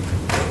need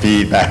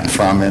feedback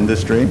from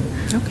industry,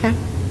 Okay.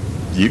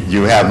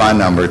 you have my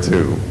number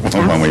too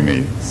when we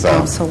meet. So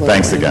Absolutely.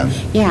 Thanks again.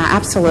 Yeah,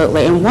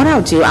 absolutely. And what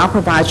I'll do, I'll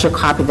provide you a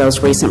copy of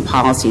those recent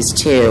policies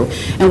too.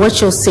 And what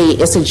you'll see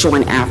is a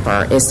joint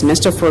effort. It's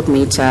Mr.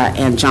 Frugmita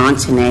and John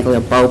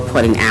Tenaglia both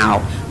putting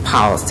out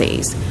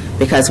policies.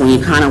 Because when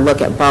you kind of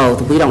look at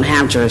both, we don't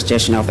have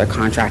jurisdiction over their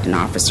contracting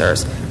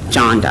officers.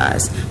 John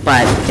does.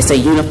 But it's a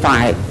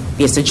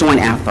joint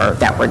effort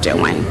that we're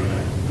doing.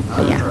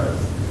 But yeah.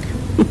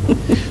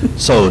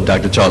 So,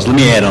 Dr. Charles, let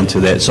me add on to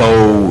that.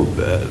 So,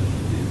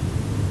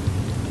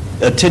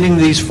 attending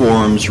these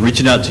forums,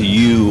 reaching out to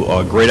you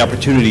are great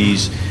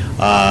opportunities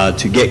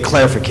to get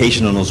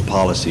clarification on those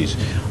policies.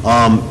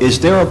 Is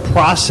there a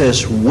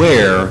process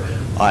where,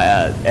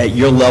 at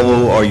your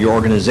level or your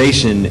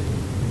organization,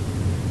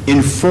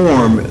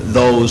 inform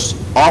those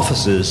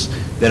officers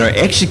that are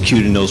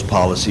executing those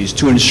policies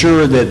to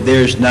ensure that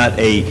there's not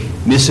a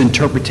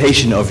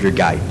misinterpretation of your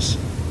guidance?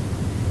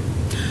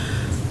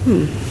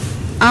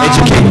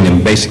 Educating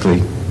them,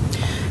 basically.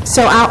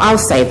 So I'll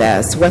say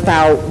this. With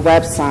our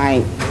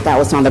website that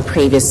was on the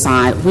previous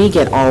slide, we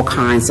get all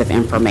kinds of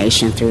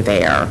information through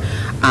there.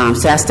 So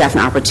that's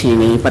definitely an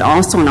opportunity. But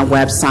also on our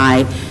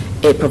website,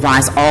 it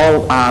provides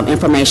all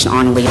information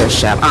on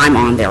leadership. I'm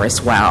on there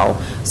as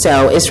well.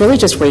 So it's really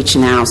just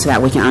reaching out so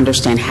that we can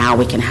understand how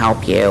we can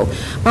help you.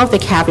 But with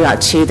the caveat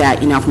too that,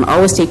 from an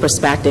OSD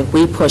perspective,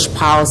 we push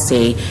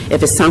policy.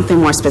 If it's something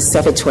more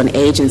specific to an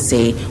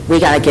agency, we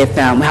got to get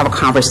them, we have a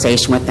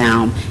conversation with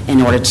them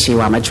in order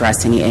to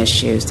address any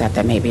issues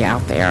that may be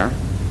out there.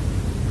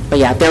 But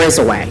yeah, there is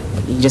a way.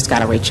 You just got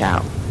to reach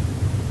out.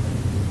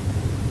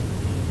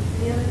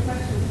 Any other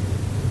questions?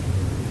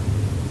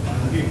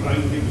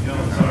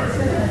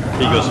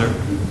 Here you go, sir.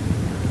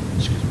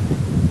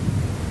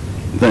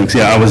 Thanks.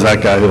 Yeah, I was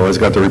that guy who always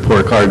got the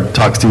report card,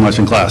 talks too much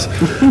in class.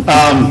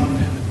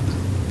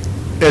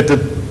 At the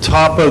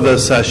top of the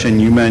session,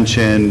 you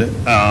mentioned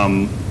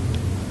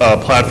a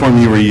platform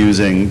you were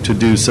using to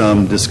do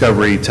some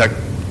discovery tech.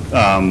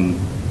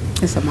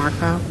 Is it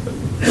Marco?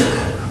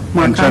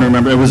 I'm trying to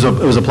remember. It was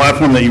a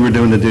platform that you were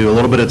doing to do a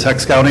little bit of tech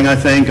scouting, I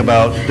think,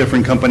 about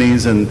different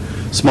companies and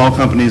small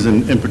companies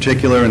in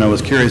particular. And I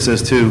was curious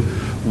as to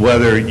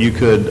whether you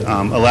could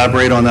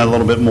elaborate on that a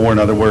little bit more. In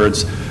other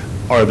words,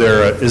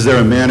 is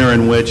there a manner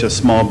in which a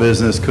small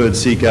business could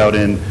seek out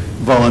and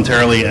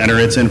voluntarily enter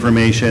its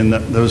information?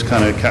 Those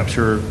kind of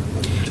capture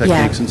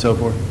techniques and so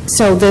forth?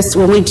 So this,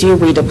 when we do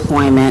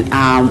redeployment,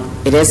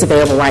 it is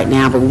available right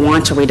now, but we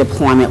want to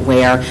redeployment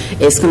where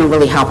it's going to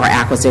really help our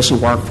acquisition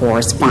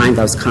workforce find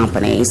those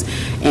companies.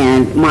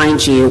 And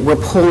mind you, we're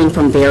pulling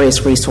from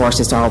various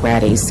resources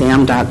already,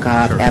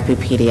 SAM.gov, Sure.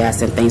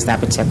 FPPDS, and things of that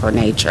particular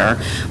nature.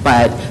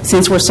 But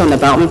since we're still in the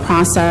development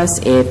process,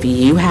 if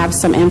you have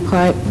some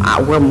input,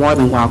 we're more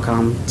than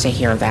welcome to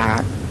hear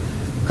that,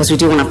 because we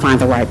do want to find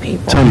the right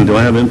people. Tony, do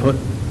I have input?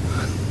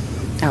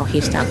 Oh,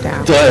 he stepped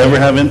out. Do I ever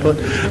have input?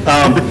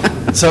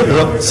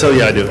 So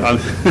yeah, I do.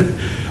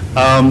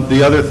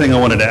 The other thing I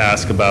wanted to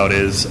ask about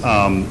is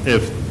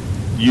if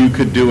you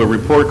could do a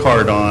report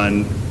card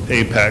on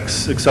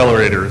Apex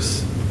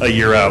accelerators a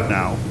year out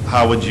now,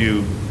 how would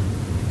you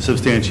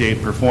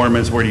substantiate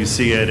performance? Where do you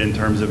see it in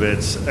terms of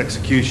its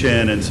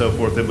execution and so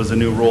forth? It was a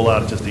new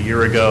rollout just a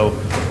year ago.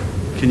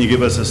 Can you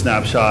give us a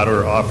snapshot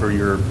or offer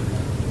your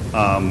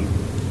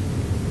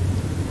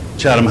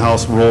Chatham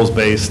House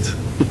rules-based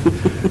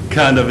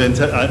kind of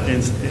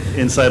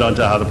insight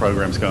onto how the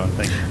program's going?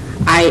 Thank you.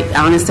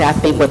 I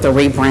think with the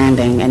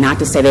rebranding, and not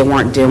to say they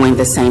weren't doing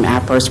the same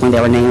efforts when they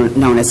were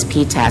known as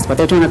PTAS, but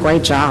they're doing a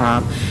great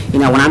job. You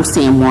know, what I'm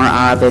seeing more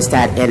of is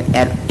that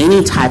at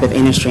any type of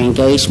industry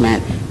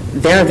engagement,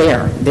 they're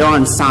there. They're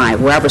on site.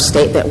 Wherever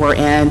state that we're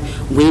in,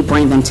 we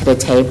bring them to the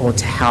table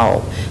to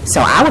help.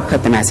 So I would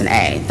put them as an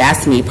A.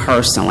 That's me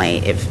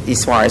personally,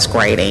 as far as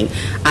grading.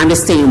 I'm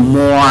just seeing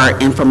more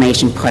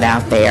information put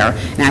out there.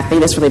 And I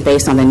think that's really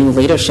based on the new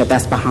leadership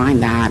that's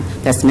behind that.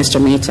 That's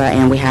Mr. Mita,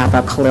 and we have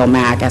Khalil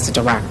Mack as a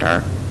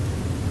director.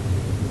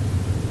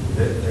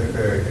 They're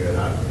very good.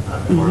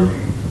 I've been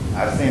working.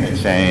 I've seen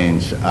it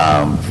change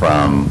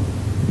from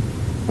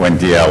when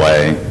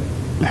DLA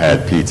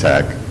had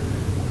PTEC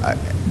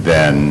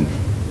than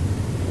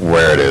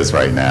where it is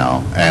right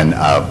now. And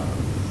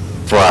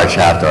for our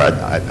chapter,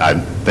 I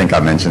think I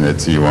mentioned it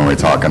to you when we were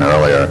talking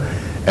earlier,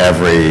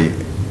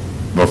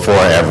 before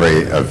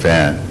every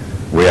event,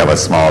 we have a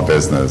small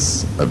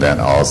business event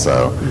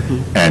also.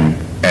 And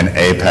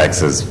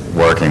Apex is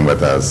working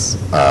with us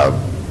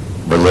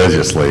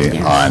religiously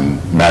on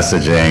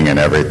messaging and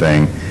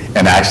everything,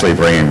 and actually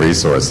bringing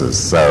resources.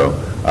 So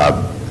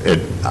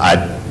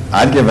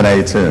I'd give an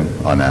A too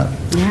on that.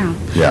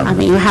 Yeah. I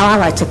mean, how I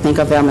like to think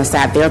of them is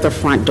that they're the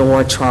front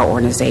door to our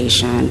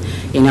organization.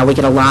 You know, we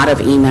get a lot of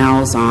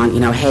emails on,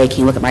 hey, can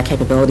you look at my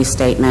capability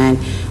statement?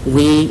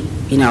 We,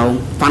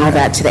 funnel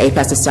that to the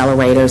Apex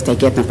accelerators. They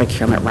get them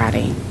procurement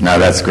ready. No,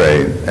 that's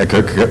great,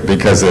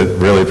 because it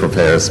really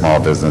prepares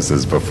small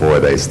businesses before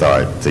they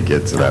start to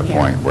get to that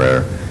point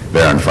where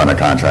they're in front of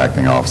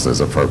contracting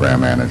officers or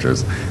program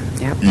managers.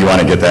 Yep. You want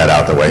to get that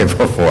out the way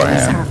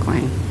beforehand.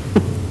 Exactly.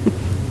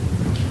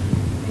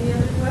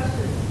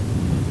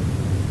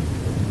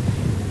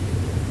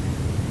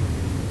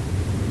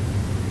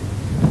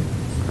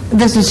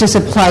 This is just a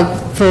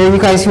plug for you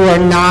guys who are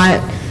not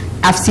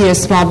FCA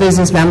small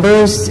business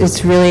members.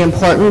 It's really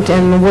important,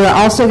 and we're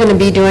also going to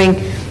be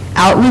doing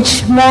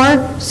outreach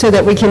more so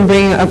that we can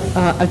bring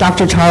a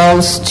Dr.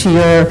 Charles to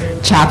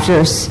your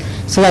chapters.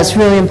 So that's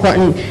really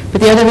important.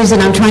 But the other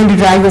reason I'm trying to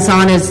drag this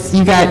on is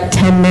you got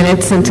 10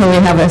 minutes until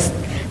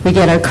we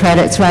get our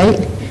credits, right?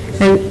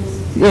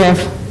 And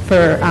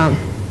for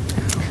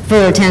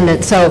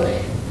attendance. So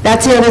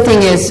that's the other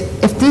thing is,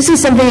 if this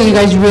is something that you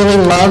guys really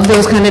love,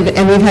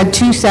 and we've had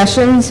 2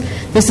 sessions,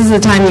 this is the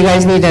time you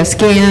guys need to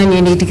scan,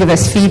 you need to give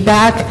us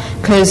feedback,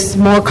 because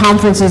more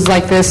conferences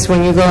like this,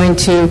 when you go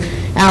into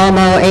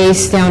Alamo,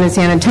 ACE down in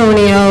San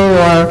Antonio,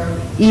 or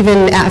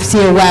even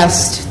FCA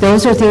West,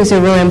 those are things that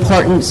are really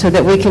important so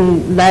that we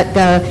can let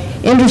the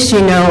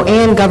industry know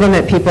and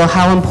government people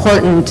how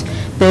important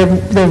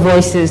their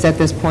voice is at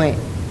this point.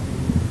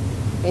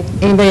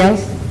 Anybody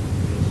else?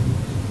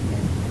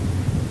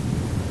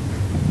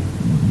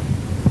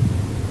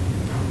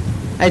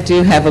 I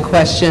do have a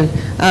question.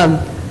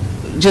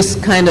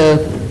 Just kind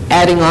of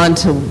adding on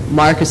to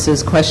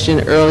Marcus's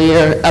question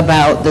earlier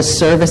about the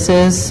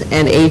services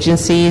and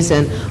agencies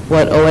and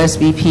what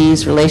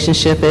OSBP's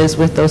relationship is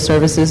with those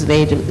services and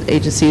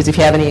agencies. If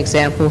you have any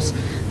examples,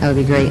 that would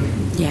be great.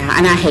 Yeah,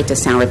 and I hate to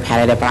sound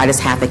repetitive, but I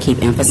just have to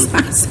keep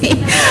emphasizing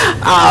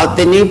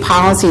the new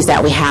policies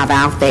that we have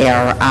out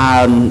there.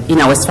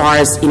 As far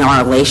as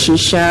our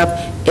relationship,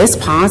 is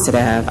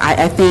positive.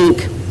 I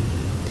think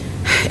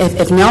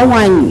if no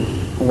one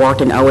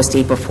worked in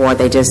OSD before,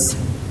 they just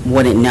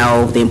wouldn't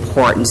know the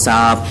importance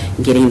of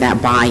getting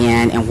that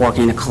buy-in and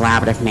working in a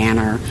collaborative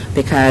manner,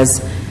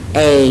 because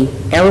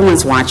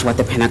everyone's watching what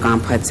the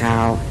Pentagon puts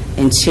out,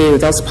 and 2,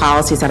 those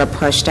policies that are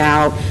pushed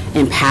out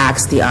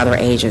impacts the other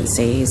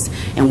agencies,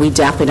 and we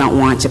definitely don't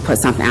want to put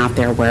something out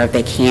there where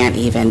they can't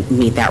even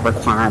meet that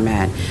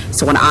requirement.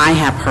 So what I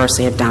have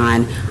personally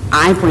done,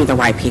 I bring the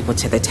right people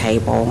to the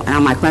table, and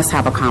I'm like, let's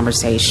have a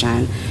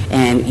conversation.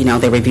 And,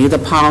 they review the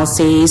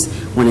policies.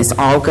 When it's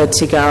all good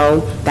to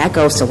go, that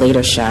goes to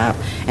leadership.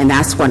 And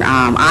that's what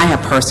I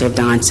have personally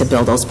done to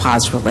build those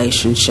positive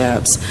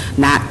relationships,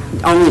 not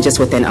only just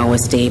within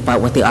OSD,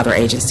 but with the other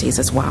agencies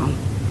as well.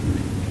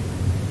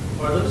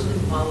 Are those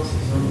new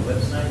policies on the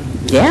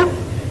website? Yeah,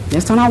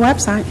 it's on our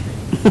website.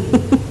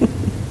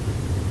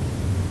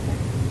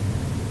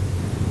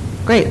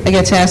 Great. I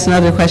get to ask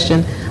another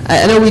question.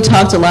 I know we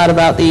talked a lot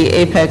about the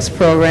APEX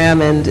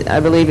program, and I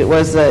believe it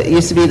was it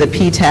used to be the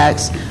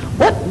P-tax.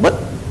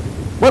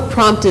 What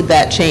prompted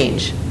that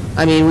change?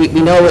 I mean, we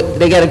know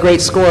they get a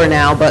great score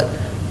now, but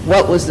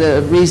what was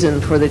the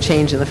reason for the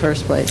change in the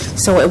first place?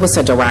 So it was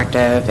a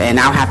directive, and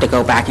I'll have to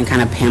go back and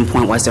kind of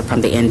pinpoint, was it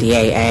from the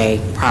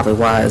NDAA? Probably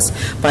was.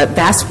 But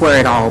that's where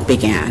it all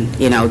began,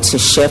 to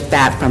shift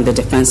that from the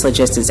Defense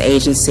Logistics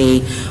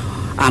Agency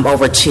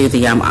over to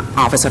the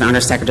Office of the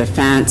Undersecretary of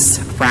Defense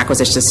for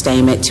acquisition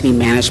sustainment to be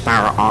managed by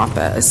our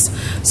office.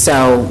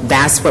 So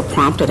that's what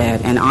prompted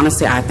it. And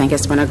honestly, I think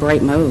it's been a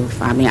great move.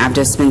 I mean, I've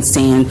just been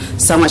seeing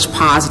so much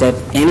positive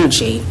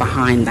energy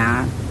behind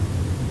that.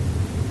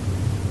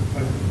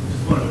 I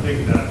just wanted to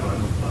piggyback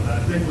on that.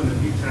 I think when the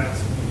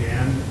P-tax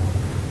began,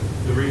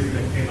 the reason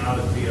it came out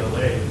of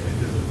DLA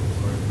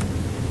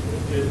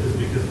is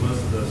because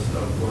most of the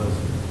stuff was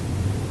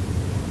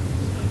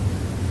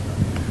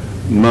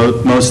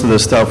most of the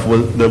stuff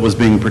that was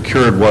being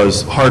procured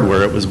was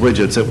hardware, it was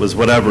widgets, it was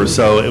whatever,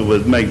 so it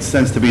would make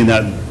sense to be in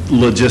that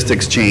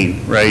logistics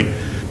chain, right?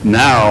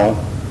 Now,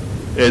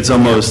 it's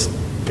almost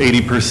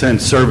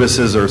 80%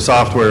 services or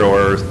software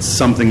or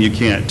something you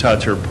can't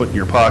touch or put in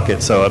your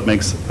pocket, so it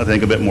makes, I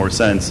think, a bit more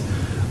sense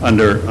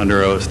under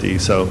OSD,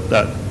 so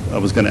that, I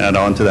was going to add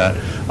on to that.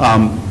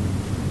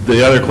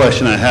 The other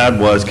question I had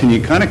was, can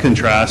you kind of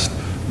contrast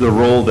the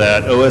role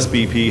that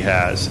OSBP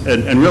has,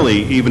 and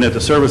really even at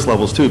the service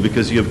levels too,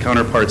 because you have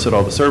counterparts at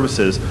all the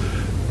services,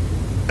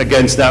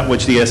 against that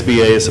which the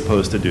SBA is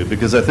supposed to do?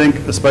 Because I think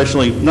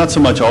especially, not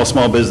so much all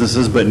small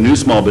businesses, but new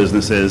small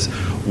businesses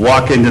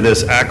walk into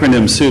this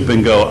acronym soup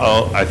and go,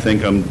 oh, I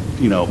think I'm,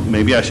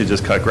 maybe I should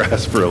just cut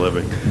grass for a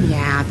living.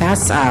 Yeah,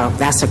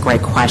 that's a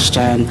great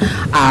question.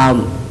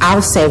 I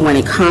would say when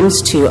it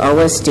comes to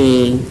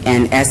OSD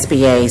and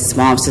SBA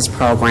small business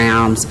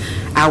programs,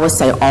 I would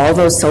say all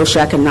those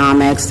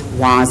socioeconomics,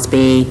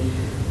 WASB,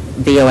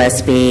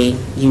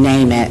 VOSB, you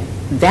name it,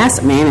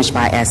 that's managed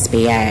by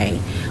SBA.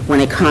 When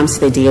it comes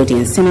to the DoD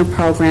incentive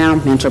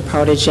program, Mentor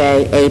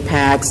Protege,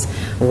 APEX,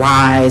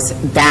 RISE,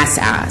 that's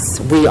us.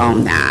 We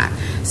own that.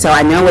 So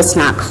I know it's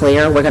not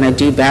clear. We're going to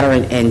do better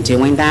in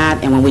doing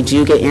that. And when we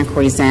do get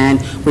inquiries in,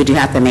 we do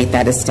have to make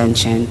that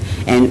distinction.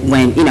 And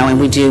when, and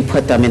we do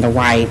put them in the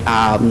right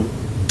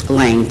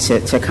lane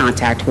to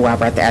contact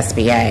whoever at the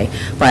SBA.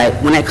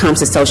 But when it comes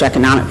to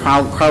socioeconomic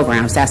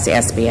programs, that's the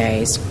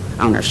SBA's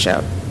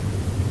ownership.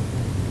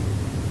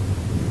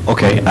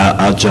 Okay,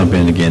 I'll jump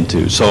in again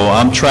too. So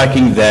I'm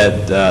tracking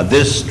that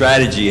this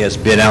strategy has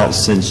been out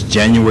since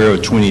January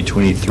of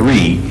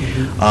 2023.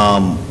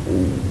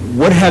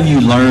 What have you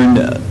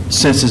learned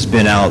since it's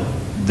been out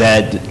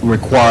that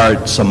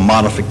required some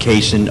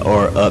modification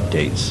or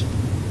updates,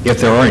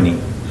 if there are any?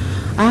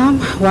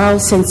 Well,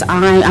 since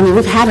I mean,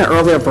 we've had an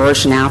earlier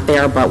version out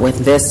there, but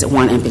with this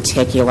one in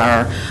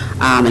particular,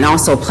 and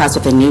also plus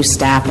with the new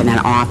staff in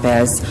that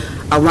office,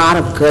 a lot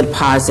of good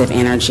positive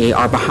energy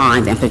are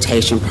behind the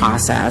implementation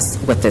process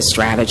with this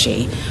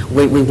strategy.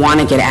 We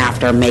want to get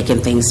after making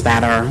things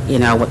better,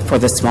 for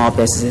the small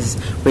businesses,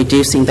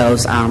 reducing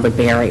those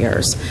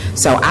barriers.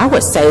 So I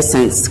would say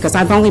because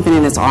I've only been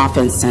in this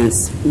office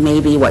since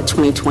maybe,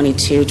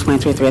 2022,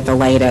 2023 at the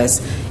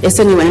latest, it's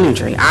a new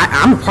energy.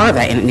 I'm a part of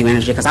that new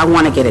energy because I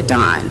want to get it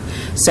done.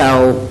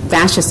 So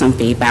that's just some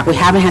feedback. We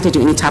haven't had to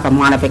do any type of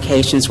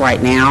modifications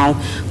right now,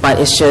 but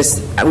it's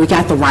just we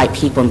got the right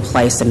people in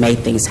place to make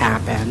things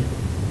happen.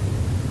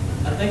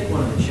 I think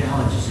one of the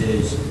challenges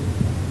is,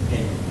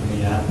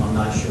 I'm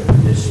not sure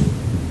if this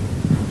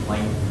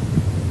complaint,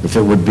 if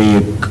it would be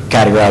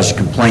categorized as a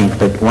complaint,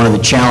 but one of the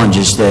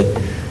challenges that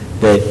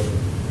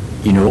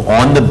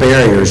on the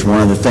barriers, one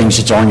of the things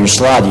that's on your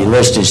slide you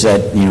list is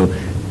that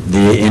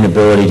the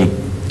inability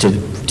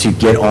to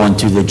get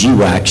onto the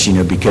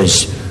GWACs,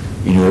 because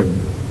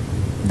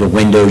the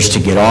windows to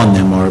get on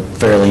them are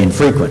fairly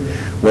infrequent.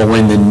 Well,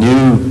 when the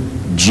new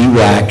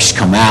GWACs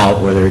come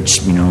out, whether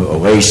it's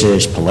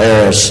Oasis,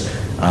 Polaris,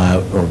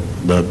 or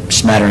the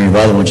smattering of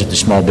other ones that the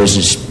small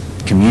business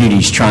community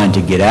is trying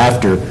to get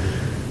after,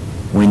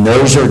 when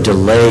those are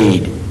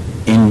delayed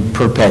in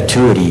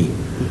perpetuity,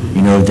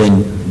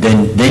 then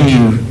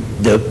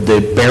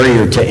the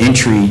barrier to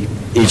entry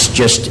is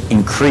just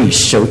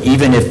increased. So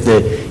even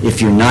if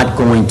you're not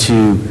going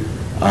to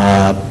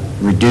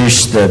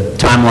reduce the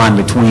timeline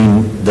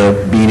between the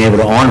being able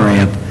to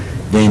on-ramp,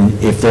 then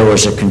if there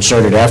was a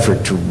concerted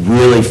effort to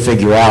really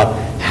figure out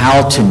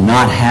how to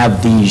not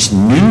have these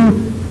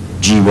new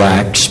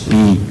GWACs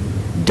be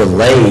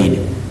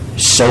delayed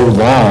so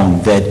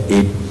long that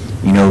it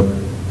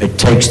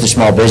takes the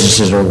small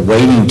businesses that are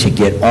waiting to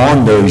get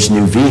on those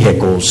new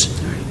vehicles,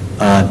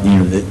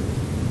 they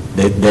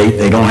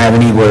don't have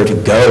anywhere to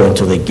go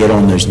until they get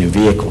on those new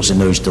vehicles,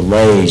 and those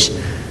delays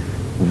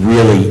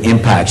really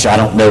impact. So I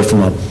don't know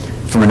from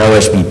an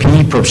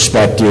OSBP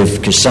perspective,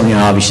 because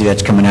obviously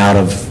that's coming out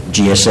of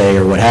GSA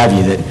or what have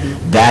you,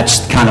 that's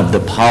kind of the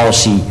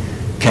policy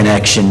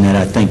connection that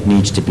I think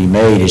needs to be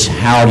made, is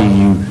how do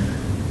you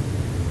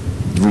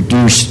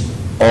reduce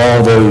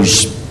all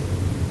those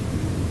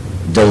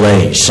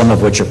delays, some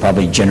of which are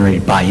probably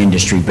generated by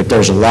industry, but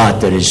there's a lot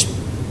that is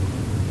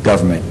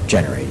government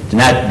generated. And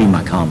that'd be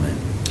my comment.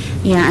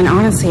 Yeah, and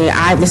honestly,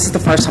 this is the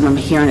first time I'm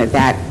hearing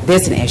that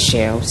is an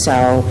issue.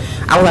 So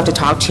I would love to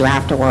talk to you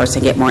afterwards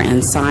and get more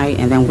insight,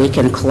 and then we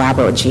can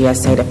collaborate with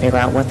GSA to figure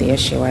out what the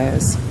issue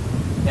is.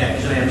 Yeah,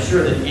 because I'm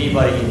sure that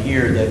anybody in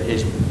here that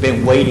has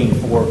been waiting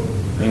for.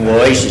 I mean,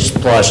 well, Oasis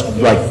Plus,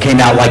 like, came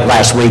out like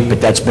last week,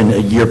 but that's been a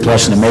year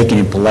plus in the making.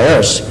 And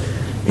Polaris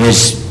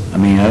is, I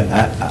mean,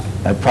 I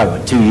probably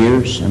about 2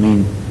 years. I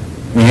mean,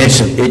 it's,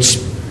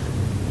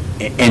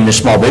 and the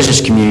small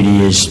business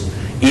community is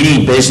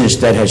any business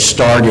that has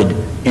started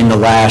in the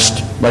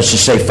last, let's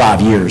just say 5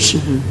 years,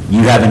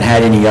 you haven't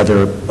had any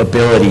other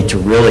ability to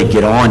really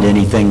get on to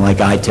anything like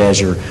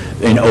ITES or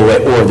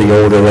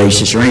the old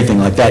Oasis or anything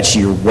like that. So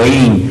you're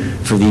waiting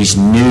for these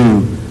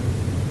new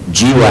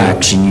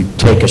GWACs, and you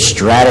take a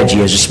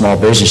strategy as a small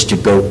business to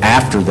go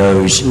after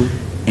those,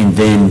 and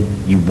then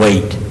you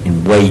wait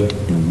and wait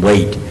and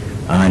wait.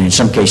 And in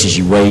some cases,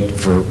 you wait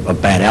for a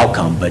bad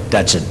outcome, but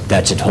that's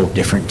a whole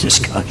different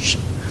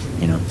discussion,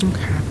 you know.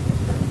 Okay.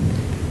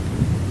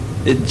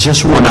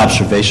 Just one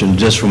observation,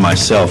 just for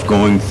myself,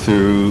 going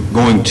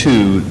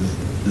to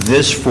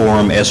this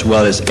forum as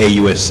well as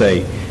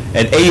AUSA.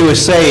 At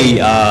AUSA,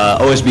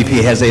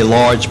 OSBP has a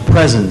large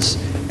presence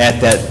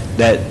at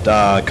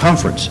that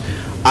conference.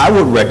 I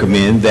would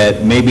recommend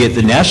that maybe at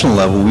the national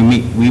level,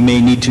 we may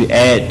need to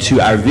add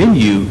to our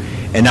venue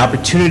an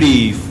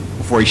opportunity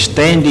for a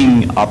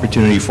standing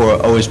opportunity for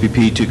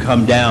OSBP to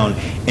come down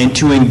and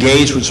to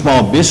engage with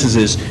small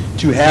businesses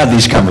to have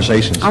these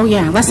conversations. Oh,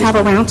 yeah, let's have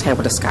a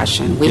roundtable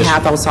discussion. We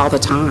have those all the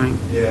time.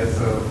 Yeah,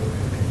 so,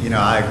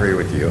 I agree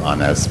with you on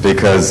this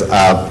because,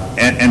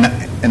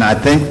 and I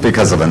think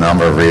because of a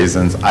number of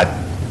reasons,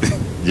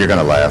 you're going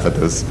to laugh at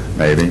this,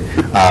 maybe.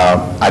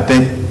 I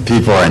think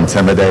people are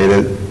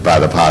intimidated by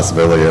the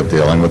possibility of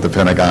dealing with the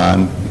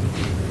Pentagon.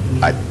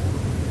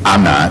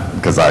 I'm not,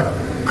 because I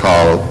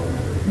call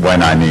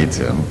when I need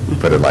to,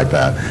 put it like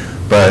that.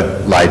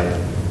 But, like,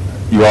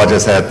 you all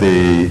just had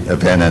the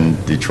event in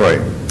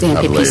Detroit,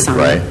 I believe, summit.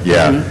 right?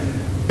 Yeah.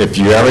 If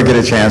you ever get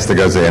a chance to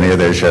go to any of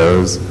their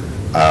shows,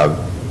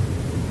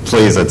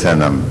 please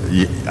attend them.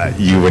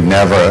 You would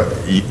never,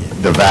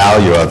 the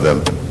value of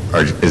them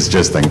is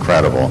just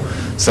incredible.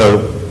 So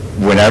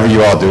whenever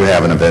you all do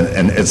have an event,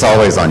 and it's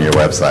always on your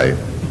website,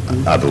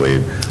 I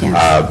believe.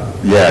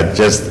 Yes.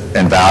 Just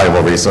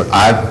invaluable resource.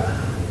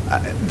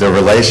 The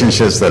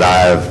relationships that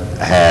I've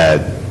had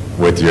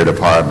with your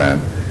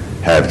department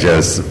have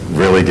just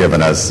really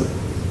given us,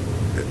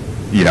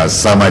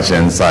 so much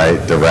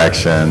insight,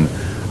 direction,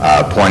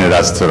 pointed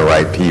us to the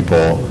right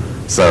people.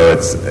 So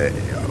it's,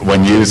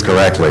 when used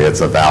correctly,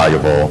 it's a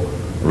valuable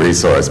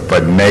resource.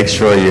 But make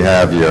sure you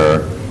have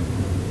your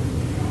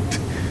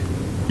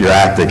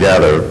act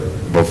together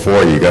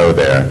before you go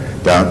there.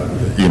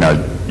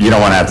 You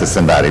don't want to have to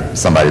send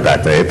somebody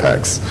back to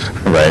Apex,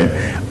 right?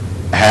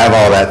 Have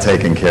all that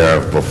taken care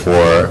of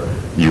before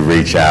you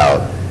reach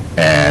out,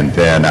 and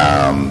then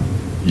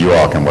you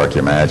all can work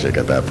your magic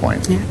at that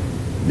point.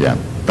 Yeah.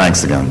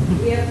 Thanks again.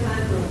 We have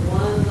time for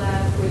one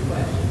last quick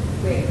question.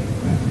 Quick.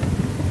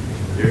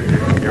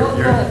 Close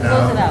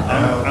it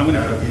out. I'm going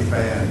to be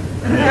fan.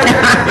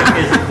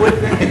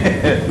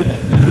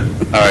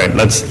 All right,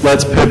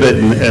 let's pivot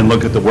and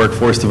look at the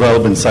workforce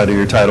development side of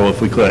your title,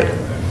 if we could.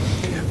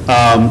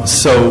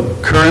 So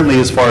currently,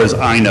 as far as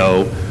I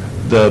know,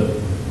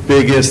 the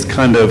biggest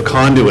kind of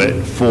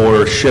conduit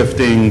for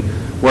shifting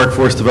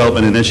workforce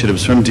development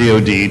initiatives from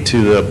DoD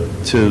to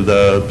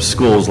the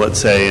schools, let's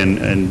say,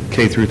 and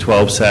K through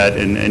 12 set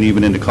and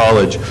even into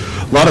college,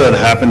 a lot of that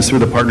happens through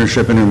the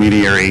partnership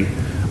intermediary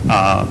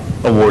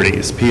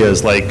awardees,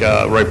 PIAs like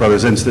Wright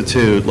Brothers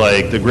Institute,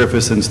 like the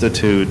Griffiths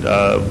Institute,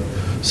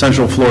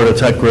 Central Florida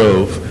Tech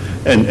Grove,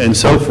 and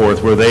so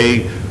forth, where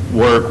they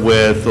work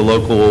with the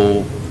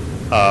local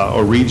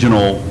or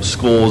regional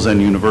schools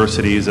and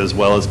universities as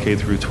well as K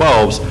through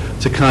 12s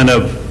to kind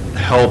of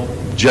help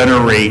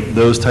generate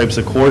those types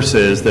of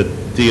courses that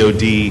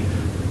DoD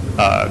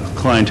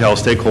clientele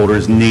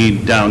stakeholders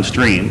need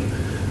downstream.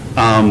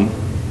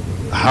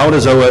 How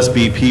does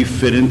OSBP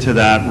fit into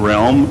that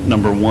realm,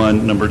 number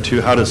one? Number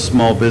two, how does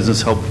small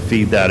business help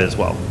feed that as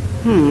well?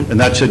 And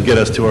that should get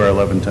us to our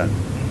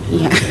 1110.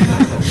 Yeah.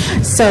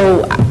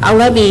 So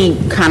let me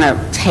kind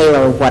of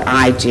tailor what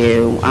I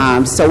do.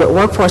 So with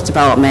workforce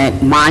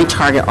development, my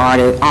target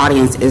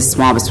audience is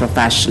small business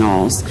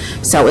professionals.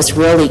 So it's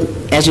really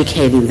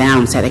educating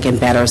them so they can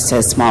better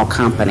assist small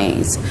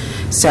companies.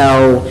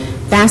 So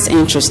that's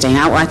interesting.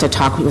 I would like to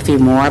talk with you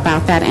more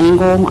about that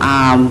angle.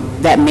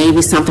 That may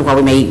be something where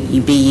we may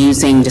be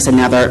using just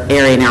another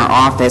area in our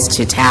office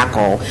to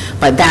tackle,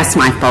 but that's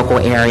my focal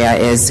area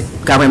is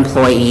government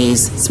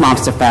employees, small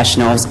business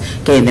professionals,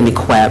 getting them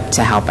equipped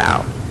to help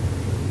out. I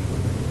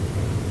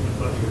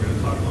thought you were going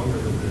to talk longer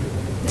than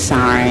that.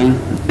 Sorry.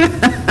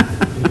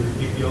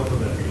 Keep the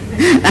alphabet.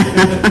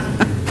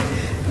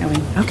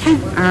 Okay,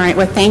 all right,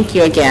 well, thank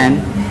you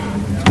again.